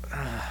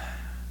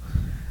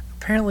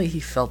 apparently he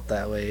felt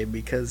that way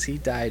because he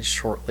died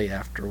shortly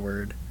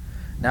afterward.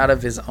 Not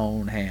of his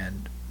own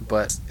hand,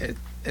 but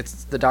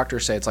it's the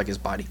doctors say it's like his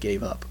body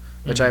gave up,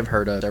 which Mhm. I've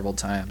heard of several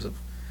times, of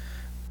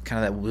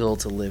kind of that will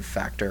to live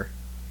factor.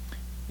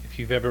 If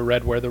you've ever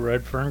read Where the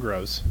Red Fern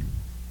Grows.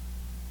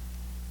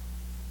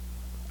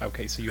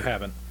 Okay, so you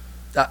haven't.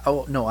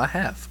 Oh no, I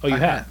have. Oh, you I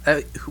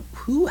have?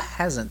 Who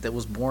hasn't that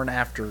was born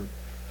after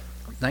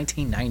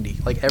 1990?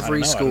 Like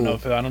every I don't know.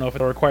 school, I don't know if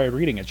it's required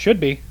reading. It should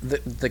be.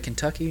 the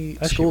Kentucky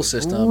That shit school was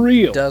system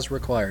real. does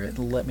require it.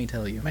 Let me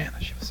tell you. Man,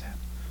 that shit was sad.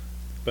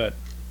 But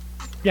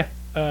yeah,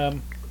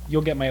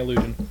 you'll get my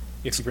illusion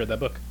if you've read that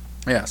book.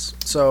 Yes.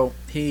 So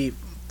he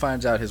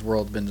finds out his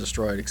world's been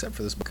destroyed except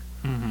for this book.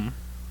 Mm-hmm.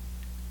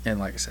 And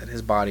like I said,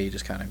 his body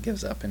just kind of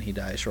gives up and he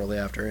dies shortly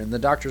after. And the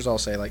doctors all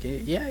say, like,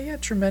 yeah, he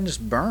had tremendous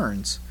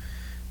burns,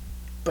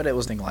 but it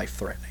wasn't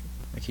life-threatening.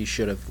 Like, he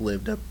should have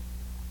lived up,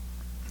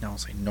 I don't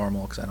say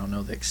normal because I don't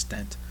know the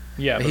extent.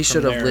 Yeah, But he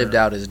should have lived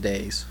out his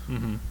days.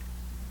 Mm-hmm.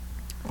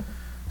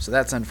 So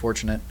that's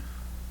unfortunate.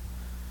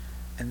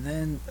 And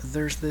then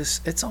there's this,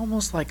 it's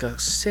almost like a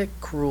sick,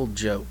 cruel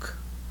joke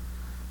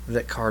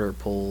that Carter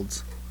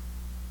pulled.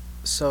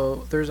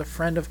 So there's a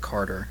friend of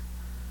Carter,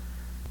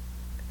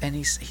 and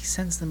he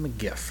sends them a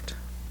gift.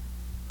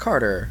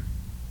 Carter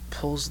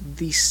pulls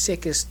the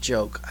sickest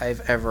joke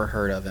I've ever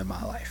heard of in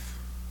my life.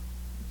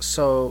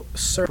 So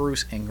Sir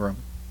Bruce Ingram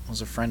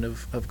was a friend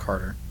of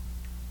Carter.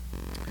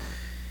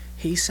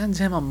 He sends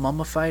him a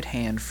mummified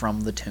hand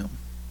from the tomb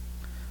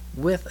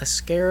with a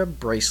scarab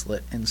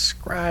bracelet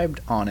inscribed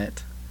on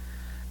it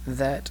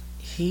that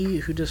he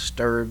who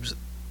disturbs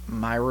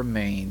my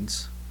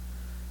remains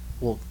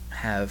will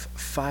have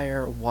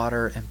fire,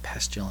 water, and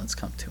pestilence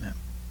come to him.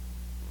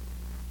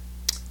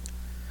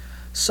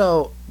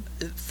 So,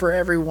 for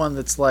everyone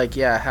that's like,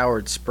 yeah,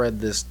 Howard spread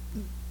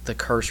the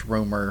curse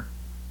rumor,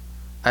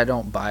 I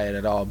don't buy it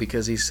at all,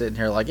 because he's sitting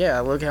here like, yeah,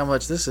 look how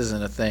much this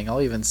isn't a thing.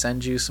 I'll even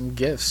send you some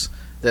gifts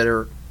that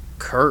are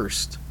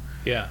cursed.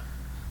 Yeah.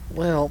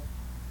 Well,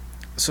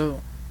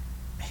 so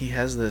he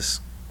has this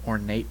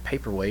ornate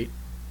paperweight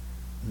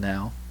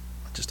now,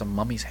 just a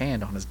mummy's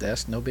hand on his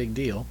desk, no big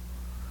deal.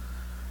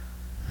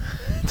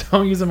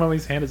 Don't use a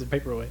mummy's hand as a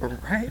paperweight.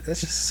 Right?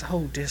 That's just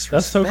so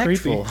disrespectful. That's so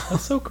creepy.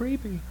 That's so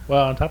creepy.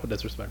 Well, on top of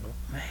disrespectful.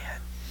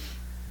 Man.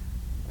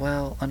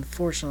 Well,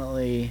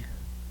 unfortunately,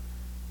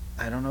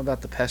 I don't know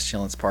about the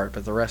pestilence part,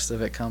 but the rest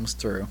of it comes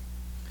through.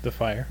 The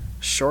fire.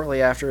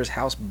 Shortly after, his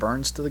house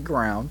burns to the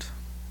ground,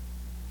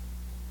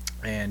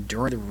 and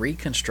during the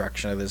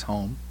reconstruction of his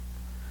home,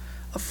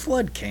 a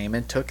flood came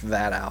and took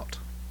that out.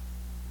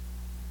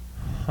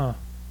 Huh.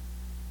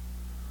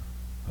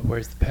 But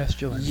where's the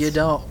pestilence? You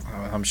don't.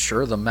 I'm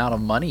sure the amount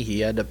of money he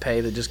had to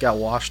pay that just got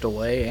washed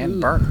away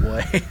and burnt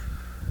away.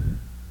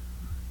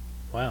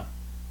 Wow.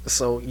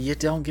 So you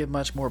don't get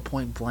much more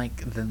point blank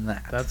than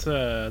that. That's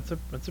a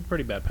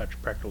pretty bad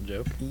practical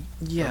joke.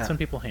 Yeah. That's in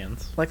people's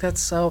hands. Like,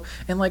 that's so...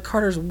 And, like,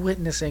 Carter's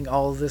witnessing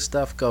all this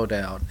stuff go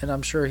down. And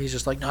I'm sure he's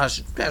just like, no,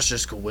 that's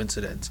just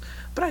coincidence.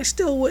 But I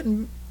still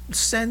wouldn't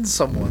send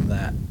someone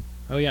that.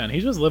 Oh yeah, and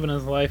he's just living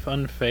his life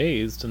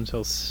unfazed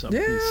until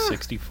Yeah.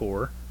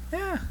 64.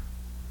 Yeah.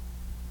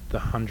 The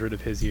 100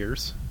 of his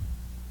years.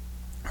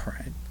 All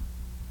right.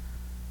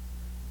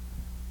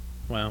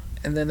 Wow.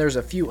 And then there's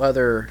a few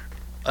other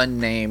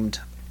unnamed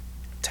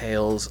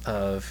tales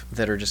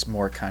that are just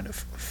more kind of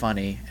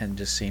funny and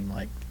just seem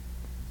like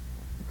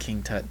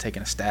King Tut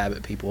taking a stab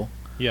at people.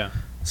 Yeah.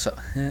 So,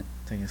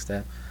 taking a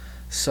stab.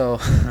 So,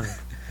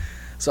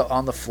 so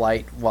on the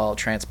flight while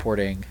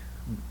transporting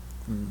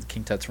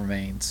King Tut's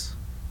remains,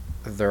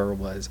 there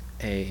was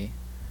a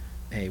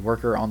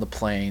worker on the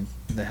plane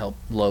that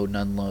helped load and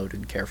unload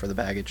and care for the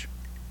baggage.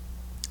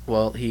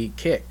 Well, he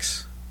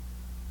kicks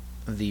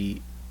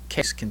the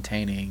case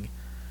containing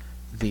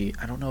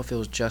I don't know if it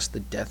was just the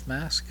death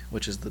mask,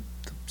 which is the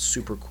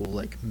super cool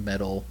like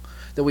metal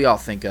that we all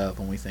think of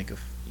when we think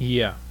of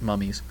Yeah.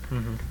 mummies,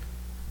 Mm-hmm.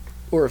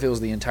 or if it was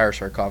the entire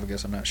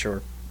sarcophagus. I'm not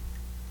sure.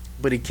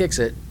 But he kicks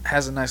it,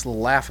 has a nice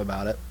little laugh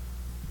about it,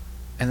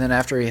 and then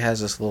after he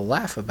has this little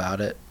laugh about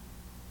it,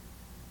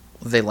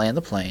 they land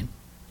the plane.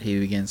 He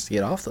begins to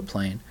get off the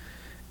plane,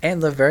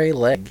 and the very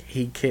leg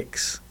he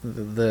kicks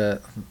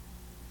the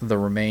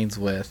remains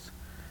with,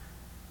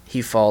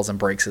 he falls and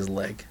breaks his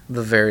leg.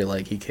 The very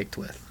leg he kicked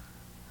with.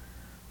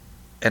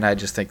 And I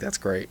just think that's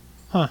great.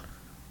 Huh.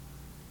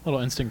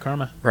 Little instant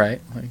karma.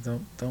 Right? Like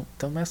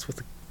don't mess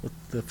with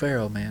the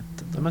pharaoh, man.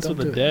 Don't mess with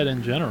do the it. dead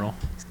in general.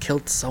 He's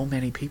killed so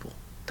many people.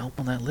 Don't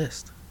on that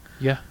list.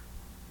 Yeah.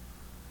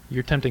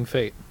 You're tempting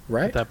fate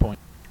Right? at that point.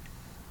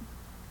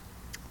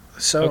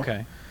 So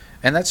Okay.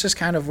 and that's just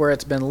kind of where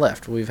it's been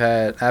left. We've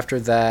had after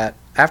that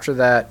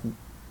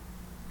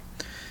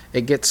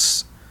it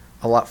gets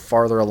a lot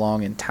farther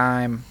along in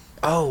time.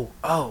 Oh,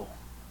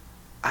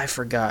 I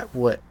forgot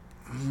what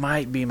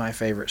might be my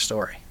favorite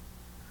story.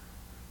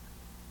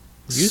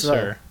 You,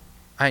 sir.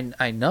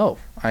 I know.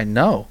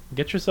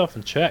 Get yourself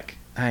in check.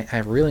 I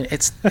really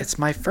it's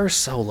my first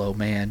solo,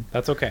 man.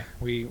 That's okay.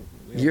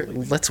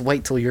 Let's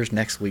wait till yours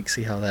next week,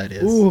 see how that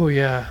is. Ooh,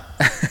 yeah.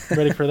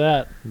 Ready for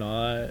that?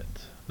 No,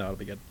 it'll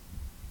be good.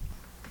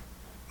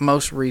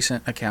 Most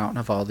recent account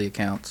of all the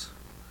accounts.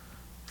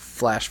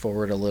 Flash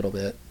forward a little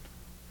bit.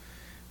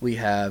 We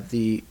have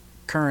the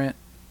current.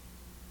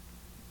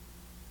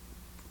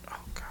 Oh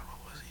God,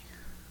 what was he?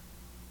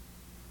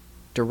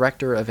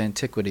 Director of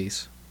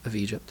Antiquities of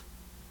Egypt.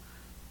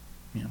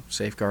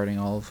 Safeguarding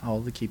all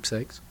of the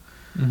keepsakes.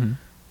 Mm-hmm.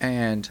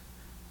 And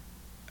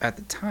at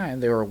the time,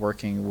 they were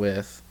working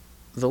with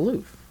the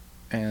Louvre,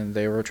 and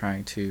they were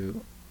trying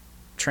to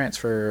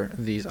transfer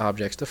these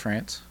objects to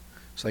France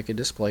so they could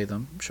display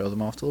them, show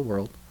them off to the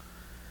world.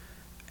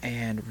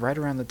 And right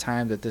around the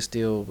time that this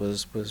deal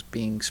was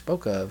being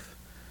spoke of,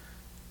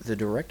 the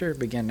director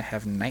began to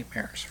have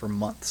nightmares for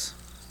months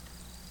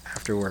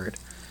afterward,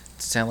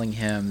 telling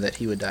him that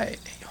he would die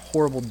a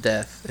horrible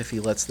death if he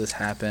lets this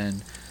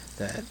happen,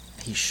 that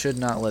he should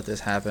not let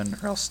this happen,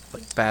 or else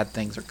bad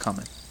things are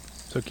coming.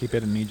 So keep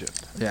it in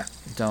Egypt. Yeah,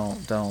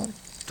 don't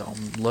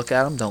look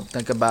at them, don't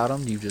think about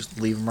them. You just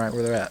leave them right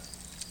where they're at.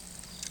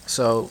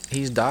 So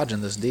he's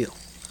dodging this deal,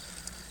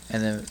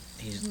 and then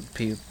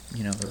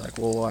they're like,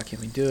 well, why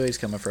can't we do it? He's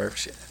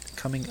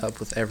coming up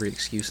with every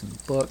excuse in the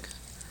book,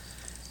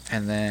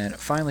 and then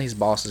finally his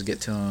bosses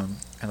get to him,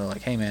 and they're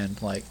like, hey man,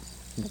 like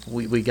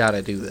we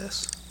gotta do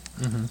this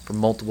for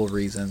multiple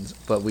reasons,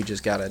 but we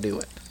just gotta do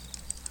it.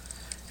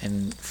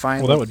 And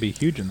finally, Well, that would be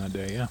huge in that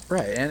day, yeah.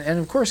 right, and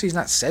of course he's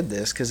not said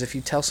this, because if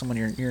you tell someone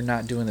you're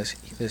not doing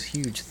this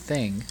huge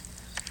thing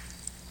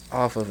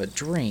off of a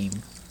dream,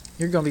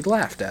 you're going to be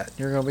laughed at.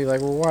 You're going to be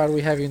like, well, why do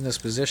we have you in this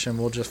position?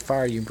 We'll just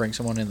fire you and bring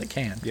someone in that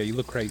can. Yeah, you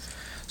look crazy.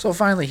 So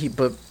finally,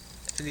 but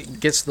it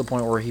gets to the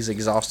point where he's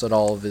exhausted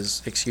all of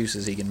his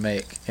excuses he can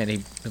make, and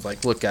he's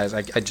like, look guys,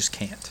 I just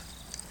can't.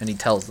 And he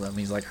tells them,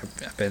 he's like,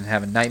 I've been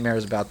having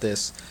nightmares about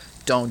this.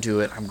 Don't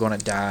do it. I'm going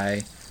to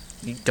die.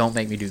 Don't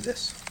make me do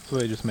this. So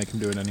they just make him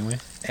do it anyway?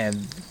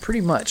 And pretty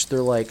much they're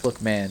like,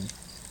 look man,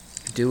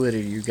 do it or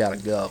you gotta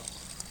go.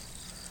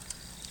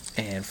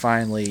 And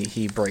finally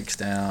he breaks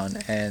down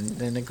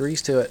and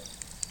agrees to it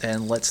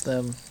and lets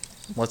them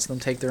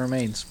take their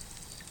remains.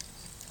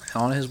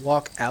 On his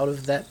walk out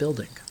of that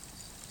building,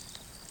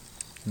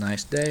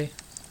 nice day,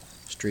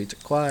 streets are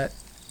quiet,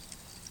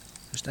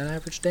 just an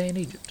average day in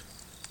Egypt.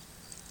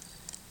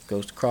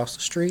 Goes across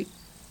the street,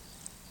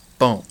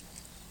 boom,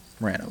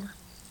 ran over,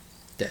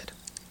 dead.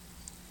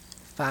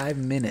 5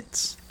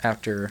 minutes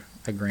after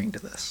agreeing to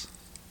this.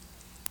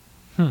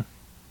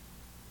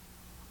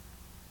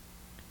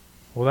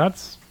 Well,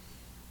 that's,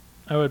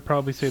 I would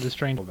probably say, the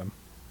strange of them,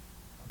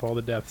 of all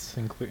the deaths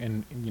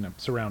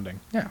surrounding.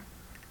 Yeah.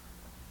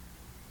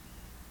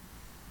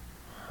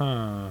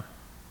 Huh.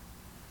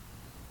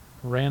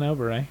 Ran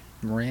over, eh?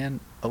 Ran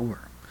over.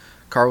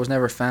 Car was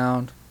never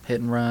found.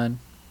 Hit and run.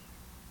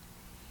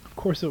 Of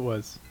course it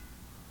was.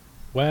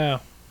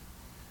 Wow.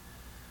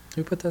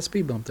 Who put that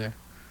speed bump there?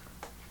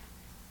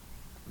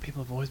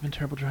 People have always been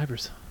terrible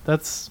drivers.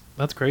 That's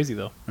crazy,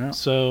 though. Yeah.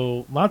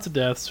 So, lots of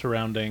deaths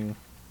surrounding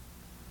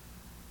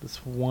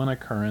this one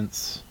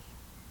occurrence.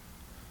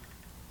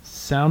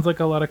 Sounds like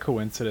a lot of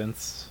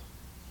coincidence.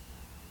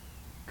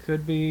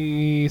 Could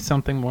be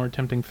something more,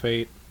 tempting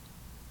fate.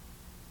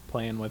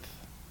 Playing with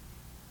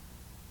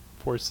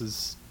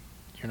forces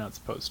you're not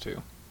supposed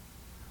to.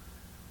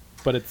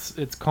 But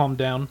it's calmed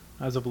down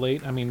as of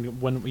late. I mean,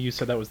 when you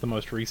said that was the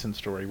most recent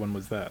story, when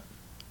was that?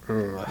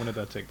 Ugh. When did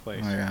that take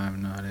place? I have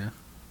no idea.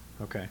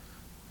 Okay.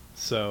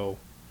 So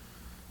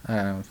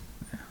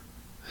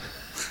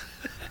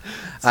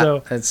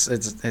So it's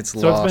so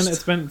lost.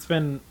 it's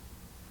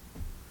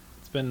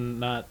been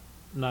not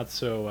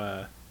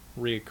so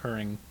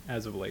reoccurring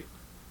as of late.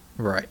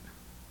 Right.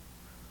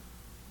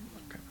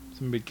 Okay.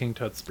 So maybe King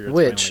Tut's spirits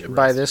Which finally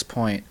by rest. this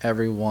point,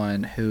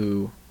 everyone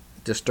who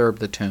disturbed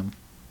the tomb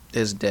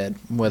is dead,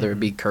 whether it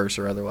be curse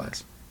or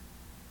otherwise.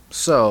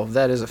 So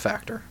that is a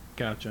factor.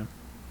 Gotcha.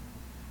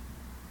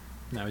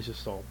 Now he's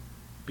just all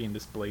being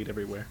displayed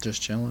everywhere,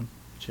 Just chilling,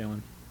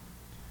 chilling.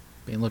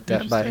 being looked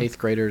at by Interesting. 8th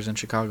graders in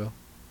Chicago.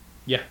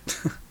 Yeah.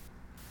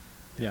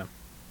 Yeah.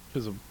 It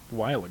was a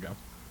while ago.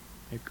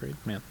 8th grade,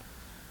 man.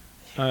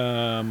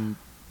 We're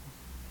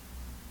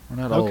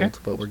not Okay. old,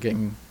 but we're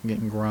getting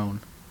grown.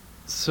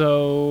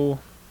 So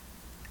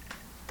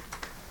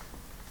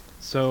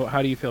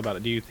how do you feel about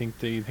it? Do you think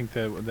that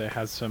it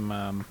has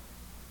some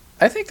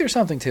I think there's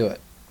something to it.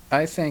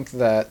 I think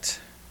that.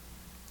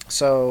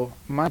 So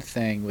my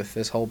thing with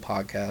this whole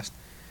podcast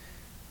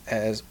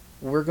is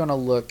we're going to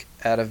look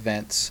at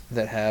events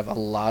that have a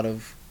lot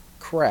of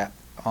crap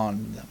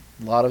on them,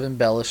 a lot of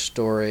embellished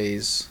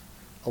stories,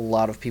 a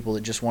lot of people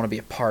that just want to be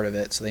a part of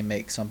it, so they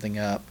make something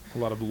up. a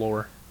lot of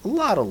lore? A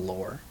lot of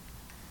lore.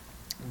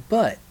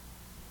 But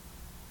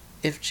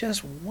if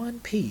just one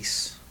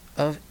piece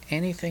of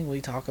anything we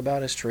talk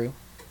about is true,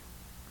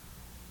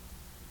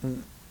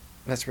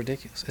 that's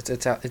ridiculous.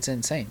 It's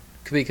insane,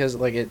 because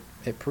like it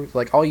proves,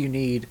 like, all you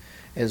need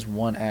is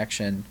one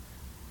action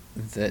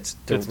that's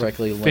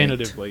directly It's linked.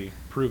 definitively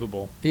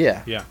provable.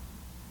 Yeah. Yeah.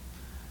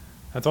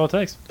 That's all it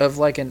takes.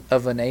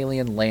 Of an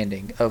alien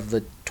landing, of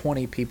the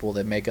 20 people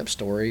that make up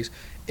stories,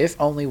 if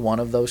only one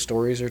of those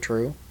stories are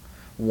true,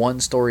 one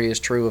story is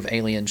true of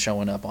aliens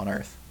showing up on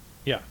Earth.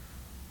 Yeah.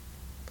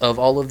 Of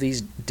all of these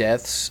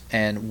deaths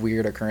and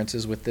weird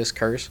occurrences with this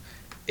curse,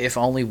 if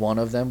only one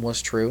of them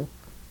was true,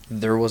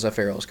 there was a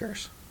Pharaoh's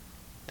curse.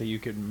 That you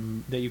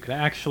could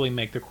actually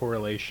make the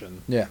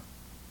correlation. Yeah.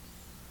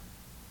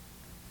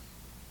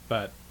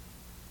 But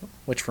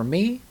Which for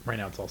me, right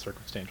now it's all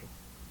circumstantial.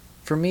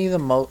 the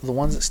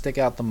ones that stick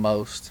out the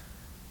most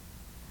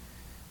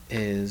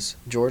is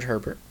George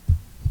Herbert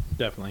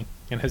Definitely.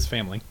 And his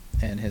family.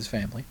 and his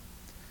family.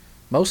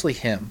 Mostly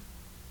him.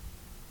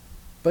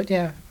 But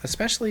yeah,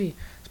 especially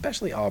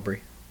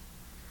Aubrey.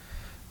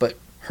 But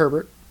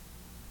Herbert,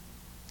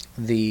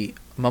 the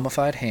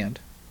mummified hand,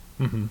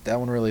 Mm-hmm. that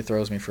one really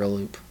throws me for a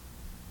loop.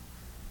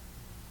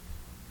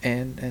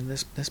 And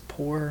this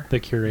poor The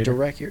curator.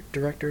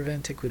 director of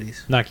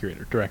antiquities. Not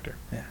curator, director.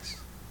 Yes.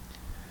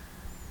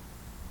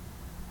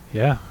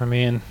 Yeah, I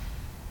mean,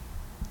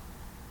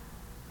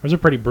 those are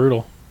pretty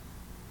brutal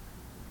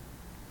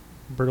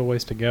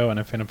ways to go. And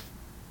if Well,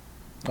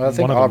 I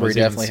think one of them Aubrey was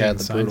even definitely seeing had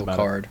the signs brutal about it.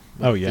 card.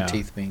 With Oh, yeah. The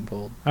teeth being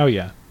pulled. Oh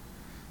yeah.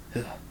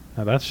 Ugh.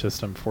 Now that's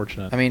just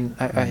unfortunate. I mean,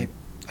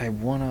 I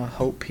want to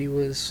hope he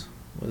was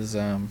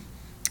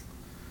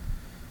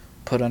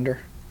put under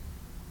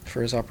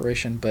for his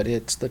operation, but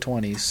it's the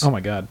 20s. Oh my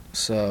god.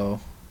 So,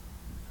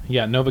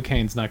 Yeah,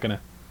 Novocaine's not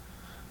gonna.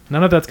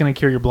 None of that's gonna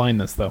cure your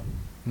blindness, though.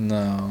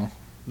 no.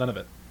 None of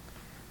it.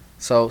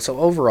 So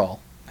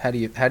overall, how do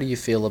you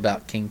feel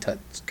about King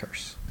Tut's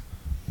curse?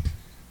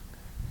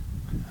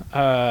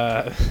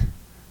 I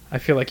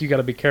feel like you got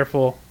to be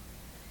careful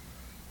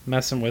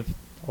messing with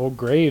old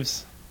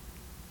graves.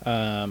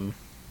 I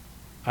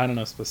don't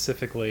know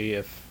specifically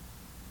if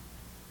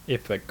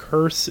the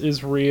curse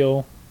is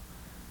real.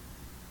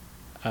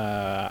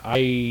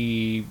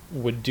 I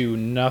would do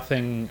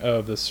nothing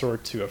of the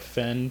sort to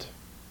offend.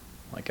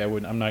 Like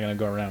I'm not gonna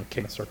go around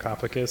kicking a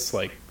sarcophagus.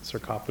 So you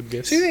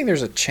think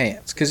there's a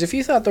chance? Because if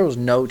you thought there was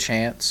no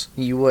chance,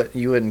 you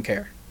wouldn't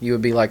care. You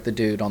would be like the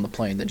dude on the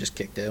plane that just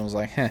kicked it and was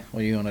like,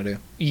 what are you gonna do?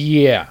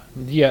 Yeah,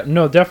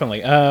 no,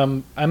 definitely.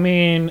 I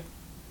mean,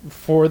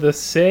 for the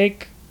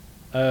sake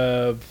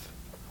of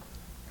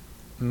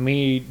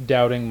me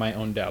doubting my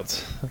own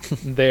doubts,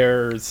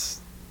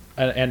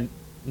 and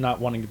not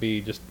wanting to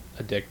be just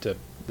a dick to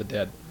the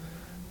dead,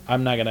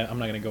 I'm not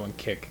gonna go and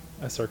kick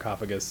a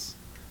sarcophagus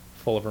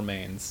full of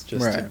remains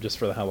just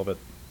for the hell of it.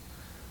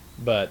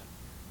 But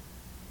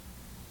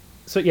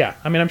so yeah,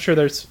 I mean, I'm sure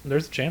there's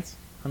a chance.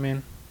 I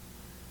mean,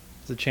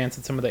 there's a chance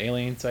that some of the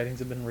alien sightings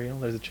have been real.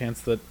 There's a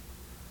chance that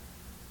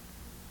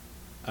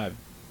a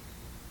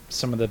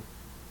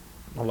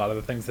lot of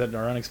the things that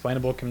are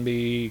unexplainable can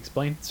be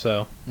explained.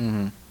 So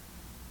Mm-hmm.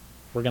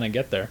 we're gonna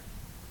get there.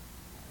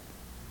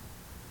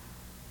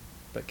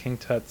 But King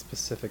Tut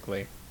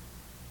specifically,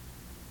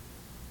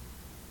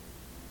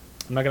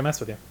 I'm not gonna mess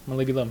with you. I'm gonna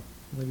leave you alone.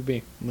 Leave you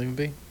be. Leave it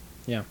be.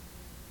 Yeah.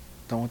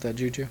 Don't want that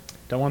juju.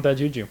 Don't want that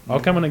juju. I'll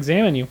come and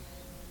examine you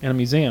in a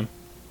museum.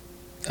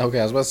 Okay,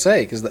 I was about to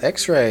say, because the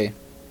X-ray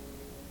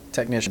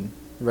technician,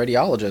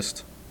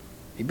 radiologist,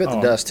 he bit the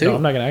dust too. No,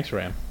 I'm not gonna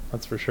X-ray him.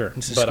 That's for sure.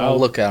 Just But gonna I'll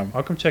look at him.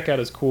 I'll come check out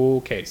his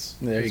cool case.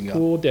 There his you go.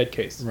 cool dead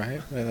case.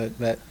 Right,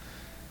 that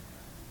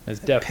His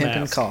death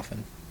pimpin' mask.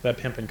 coffin. That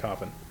pimpin'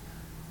 coffin,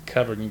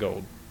 covered in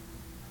gold.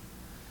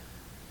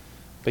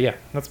 But yeah,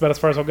 that's about as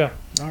far as I'll go.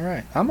 All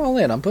right, I'm all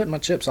in. I'm putting my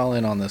chips all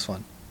in on this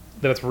one.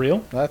 That it's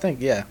real. I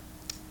think, yeah.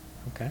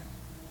 Okay.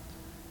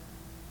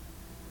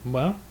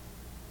 Well,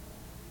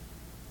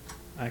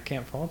 I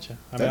can't fault you.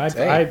 I mean, That's-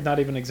 I've not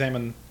even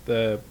examined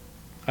I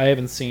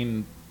haven't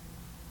seen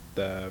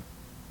the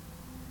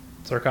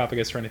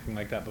sarcophagus or anything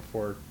like that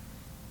before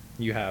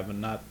you have,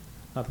 and not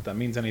that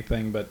means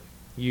anything, but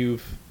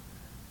you've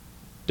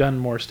done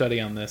more study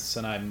on this,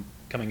 and I'm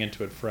coming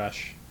into it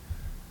fresh,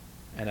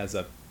 and as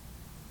a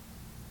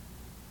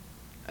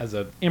as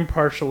an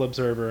impartial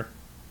observer,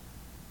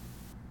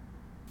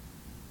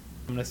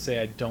 I'm going to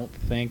say I don't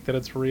think that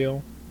it's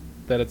real,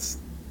 that it's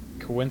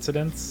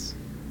coincidence,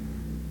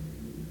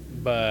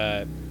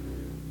 but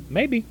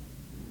maybe.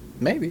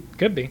 Maybe.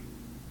 Could be.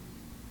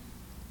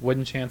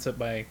 Wouldn't chance it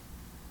by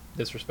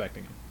disrespecting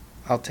him.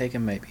 I'll take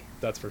him maybe.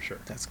 That's for sure.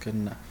 That's good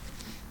enough.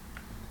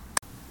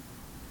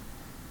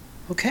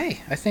 Okay,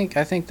 I think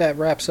that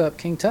wraps up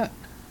King Tut.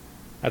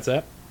 That's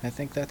it? I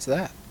think that's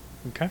that.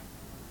 Okay.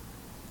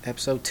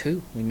 Episode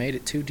 2. We made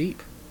it too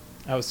deep.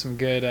 That was some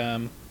good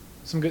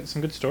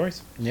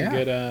stories. Yeah. Some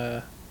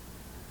good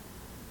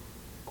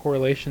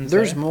correlations.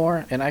 There's there.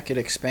 more, and I could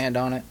expand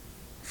on it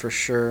for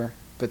sure,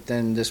 but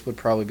then this would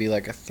probably be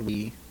like a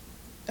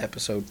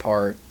 3-episode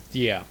part,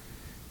 Yeah.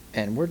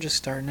 and we're just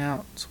starting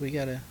out, so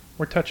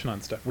We're touching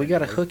on stuff. we right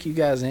gotta now. hook you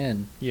guys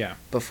in Yeah.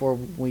 before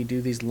we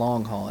do these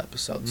long haul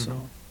episodes. Mhm.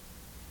 So,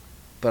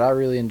 but I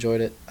really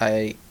enjoyed it.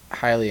 I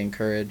highly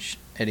encourage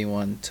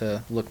anyone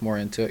to look more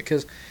into it,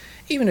 because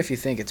even if you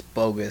think it's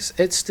bogus,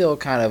 it's still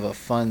kind of a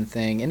fun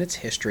thing, and it's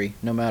history,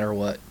 no matter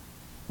what.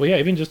 Well, yeah,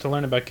 even just to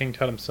learn about King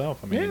Tut himself.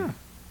 I mean, Yeah.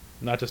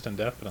 not just in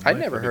death, but in I'd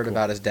life never would be heard cool.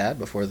 about his dad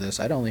before this.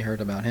 I'd only heard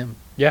about him.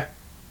 Yeah.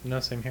 No,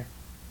 same here.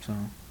 So,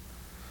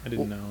 I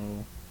didn't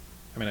know.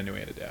 I mean, I knew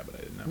he had a dad, but I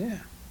didn't know. yeah.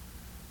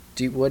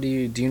 Do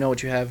you know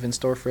what you have in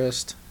store for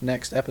us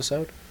next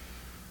episode?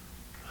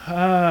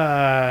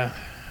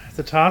 It's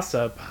a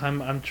toss-up. I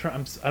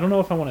don't know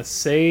if I want to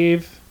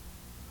save,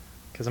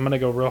 because I'm gonna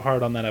go real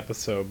hard on that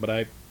episode. But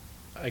I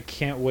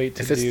can't wait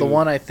to. If it's the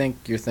one I think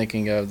you're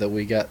thinking of that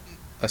we got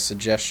a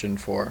suggestion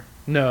for.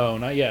 No,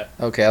 not yet.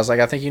 Okay, I was like,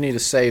 I think you need to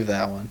save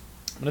that one.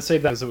 I'm gonna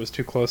save that because it was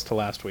too close to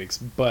last week's,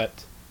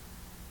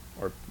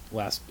 or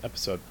last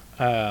episode.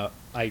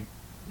 I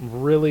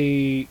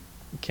really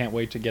can't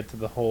wait to get to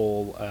the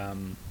whole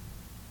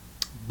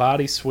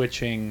body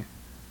switching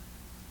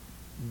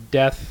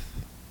death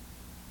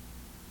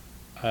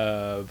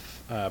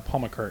of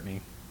Paul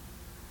McCartney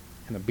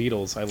and the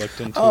Beatles. I looked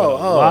into it a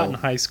lot in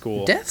high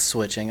school. Death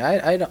switching.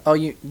 I don't. Oh,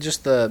 you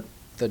just the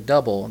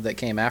double that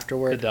came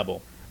afterward. The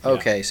double. Yeah.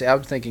 Okay, see,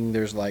 I'm thinking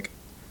there's like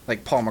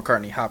Paul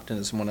McCartney hopped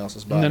into someone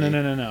else's body. No.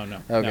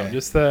 Okay. No,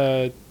 just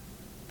the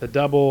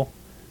double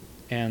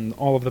and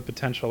all of the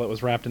potential that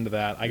was wrapped into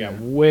that. I got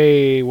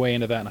way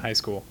into that in high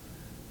school,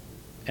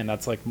 and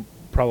that's like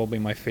probably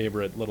my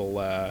favorite little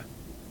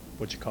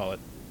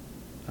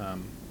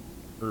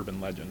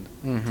urban legend.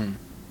 Mm-hmm.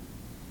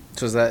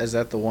 So is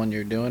that the one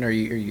you're doing, or are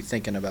you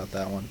thinking about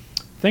that one?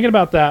 Thinking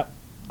about that,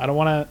 I don't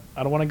want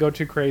to go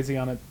too crazy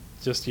on it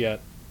just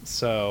yet.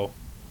 So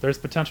there's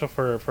potential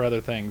for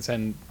other things,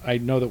 and I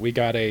know that we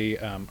got a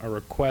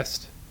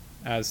request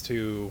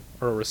or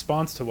a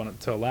response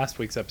to last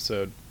week's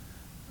episode,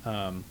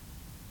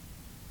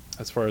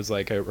 as far as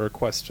like a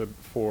request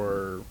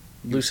for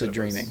Lucid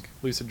dreaming.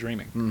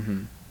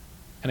 Mm-hmm.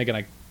 And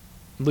again,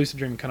 lucid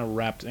dreaming kind of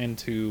wrapped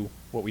into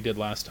what we did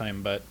last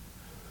time, but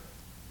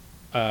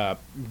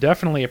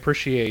definitely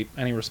appreciate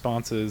any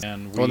responses.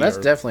 And that's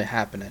definitely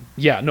happening.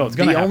 Yeah, no, it's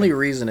gonna happen. The only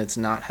reason it's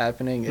not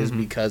happening is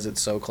because it's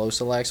so close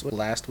to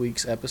last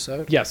week's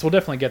episode. Yes, we'll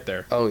definitely get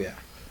there. Oh yeah.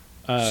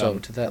 So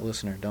to that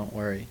listener, don't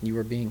worry, you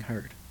are being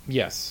heard.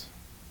 Yes,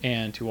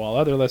 and to all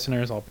other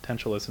listeners, all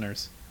potential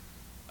listeners,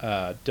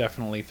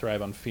 definitely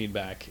thrive on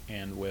feedback,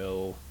 and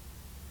will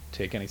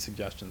take any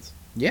suggestions.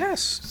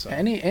 Yes. So.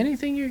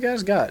 Anything you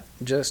guys got,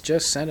 just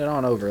send it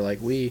on over. Like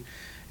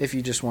if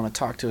you just want to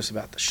talk to us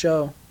about the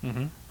show,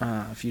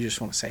 if you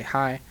just want to say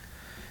hi,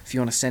 if you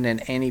want to send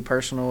in any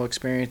personal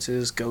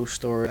experiences, ghost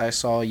story, I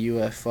saw a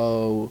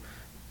UFO,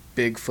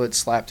 Bigfoot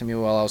slapped me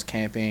while I was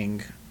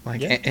camping,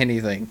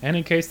 anything.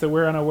 Any case that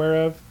we're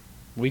unaware of,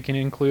 we can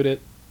include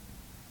it.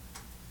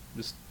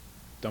 Just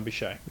don't be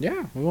shy.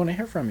 Yeah, we want to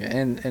hear from you.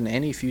 And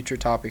any future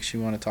topics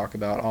you want to talk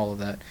about, all of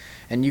that.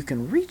 And you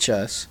can reach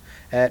us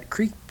at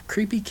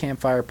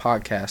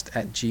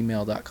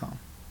creepycampfirepodcast@gmail.com.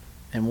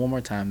 And one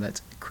more time,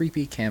 that's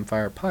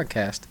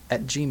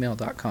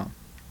creepycampfirepodcast@gmail.com.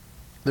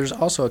 There's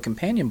also a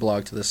companion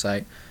blog to the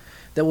site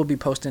that will be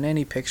posting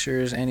any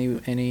pictures, any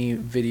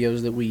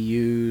videos that we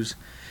use,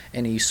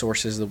 any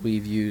sources that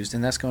we've used,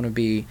 and that's going to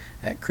be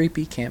at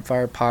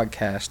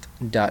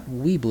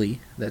creepycampfirepodcast.weebly,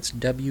 that's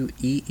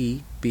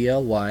WEEBLY.com.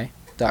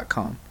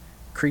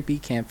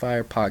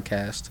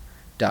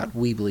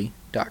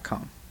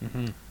 creepycampfirepodcast.weebly.com.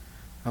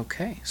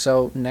 Okay,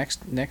 so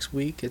next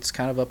week it's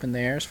kind of up in the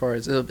air as far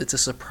as it's a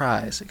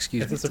surprise.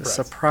 Excuse me, it's a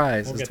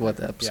surprise we'll as to what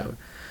the episode.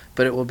 Yeah.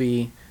 But it will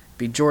be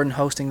Jordan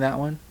hosting that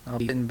one. I'll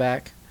be sitting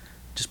back,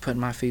 just putting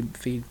my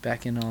feed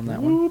back in on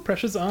that one. Ooh,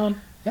 pressure's on.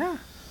 Yeah.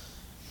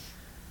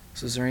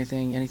 So is there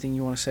anything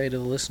you want to say to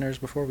the listeners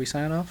before we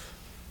sign off?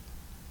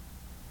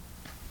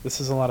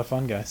 This is a lot of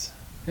fun, guys.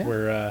 Yeah.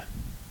 We're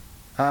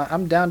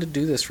I'm down to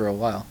do this for a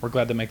while. We're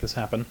glad to make this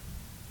happen.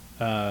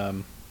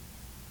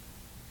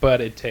 But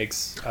it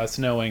takes us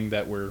knowing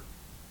that we're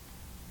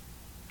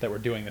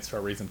doing this for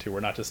a reason too.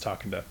 We're not just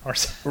talking to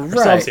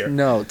ourselves here.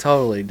 No,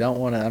 totally. Don't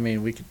want to. I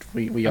mean, we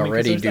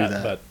already do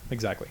that. But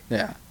exactly.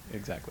 Yeah.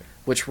 Exactly.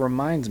 Which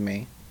reminds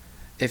me,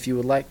 if you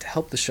would like to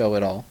help the show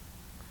at all,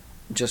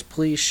 just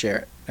please share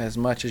it as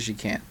much as you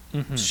can.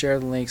 Mm-hmm. Share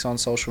the links on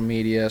social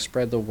media,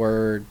 spread the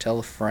word, tell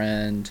a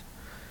friend.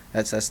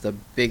 That's the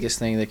biggest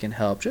thing that can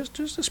help. Just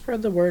to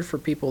spread the word for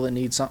people that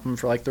need something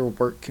for like their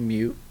work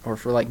commute, or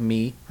for like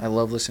me. I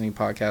love listening to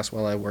podcasts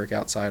while I work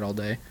outside all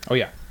day. Oh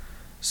yeah.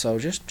 So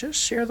just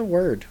share the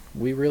word.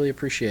 We really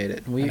appreciate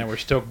it. I know we're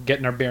still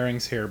getting our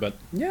bearings here, but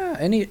Yeah,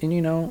 and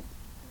you know,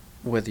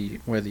 whether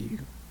you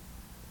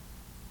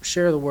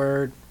share the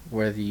word,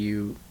 whether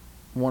you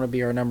want to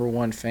be our number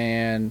one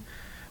fan,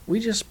 we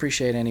just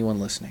appreciate anyone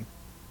listening.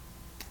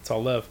 it's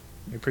all love.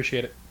 We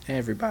appreciate it.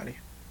 Everybody,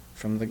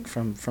 from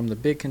the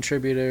big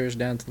contributors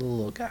down to the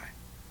little guy.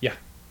 Yeah.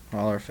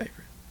 All our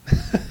favorite.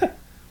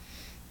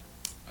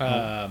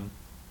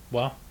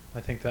 Well, I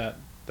think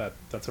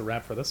that's a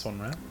wrap for this one,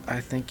 right? I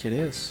think it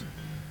is.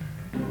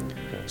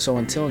 So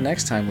until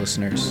next time,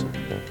 listeners,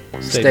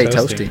 Stay stay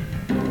toasty.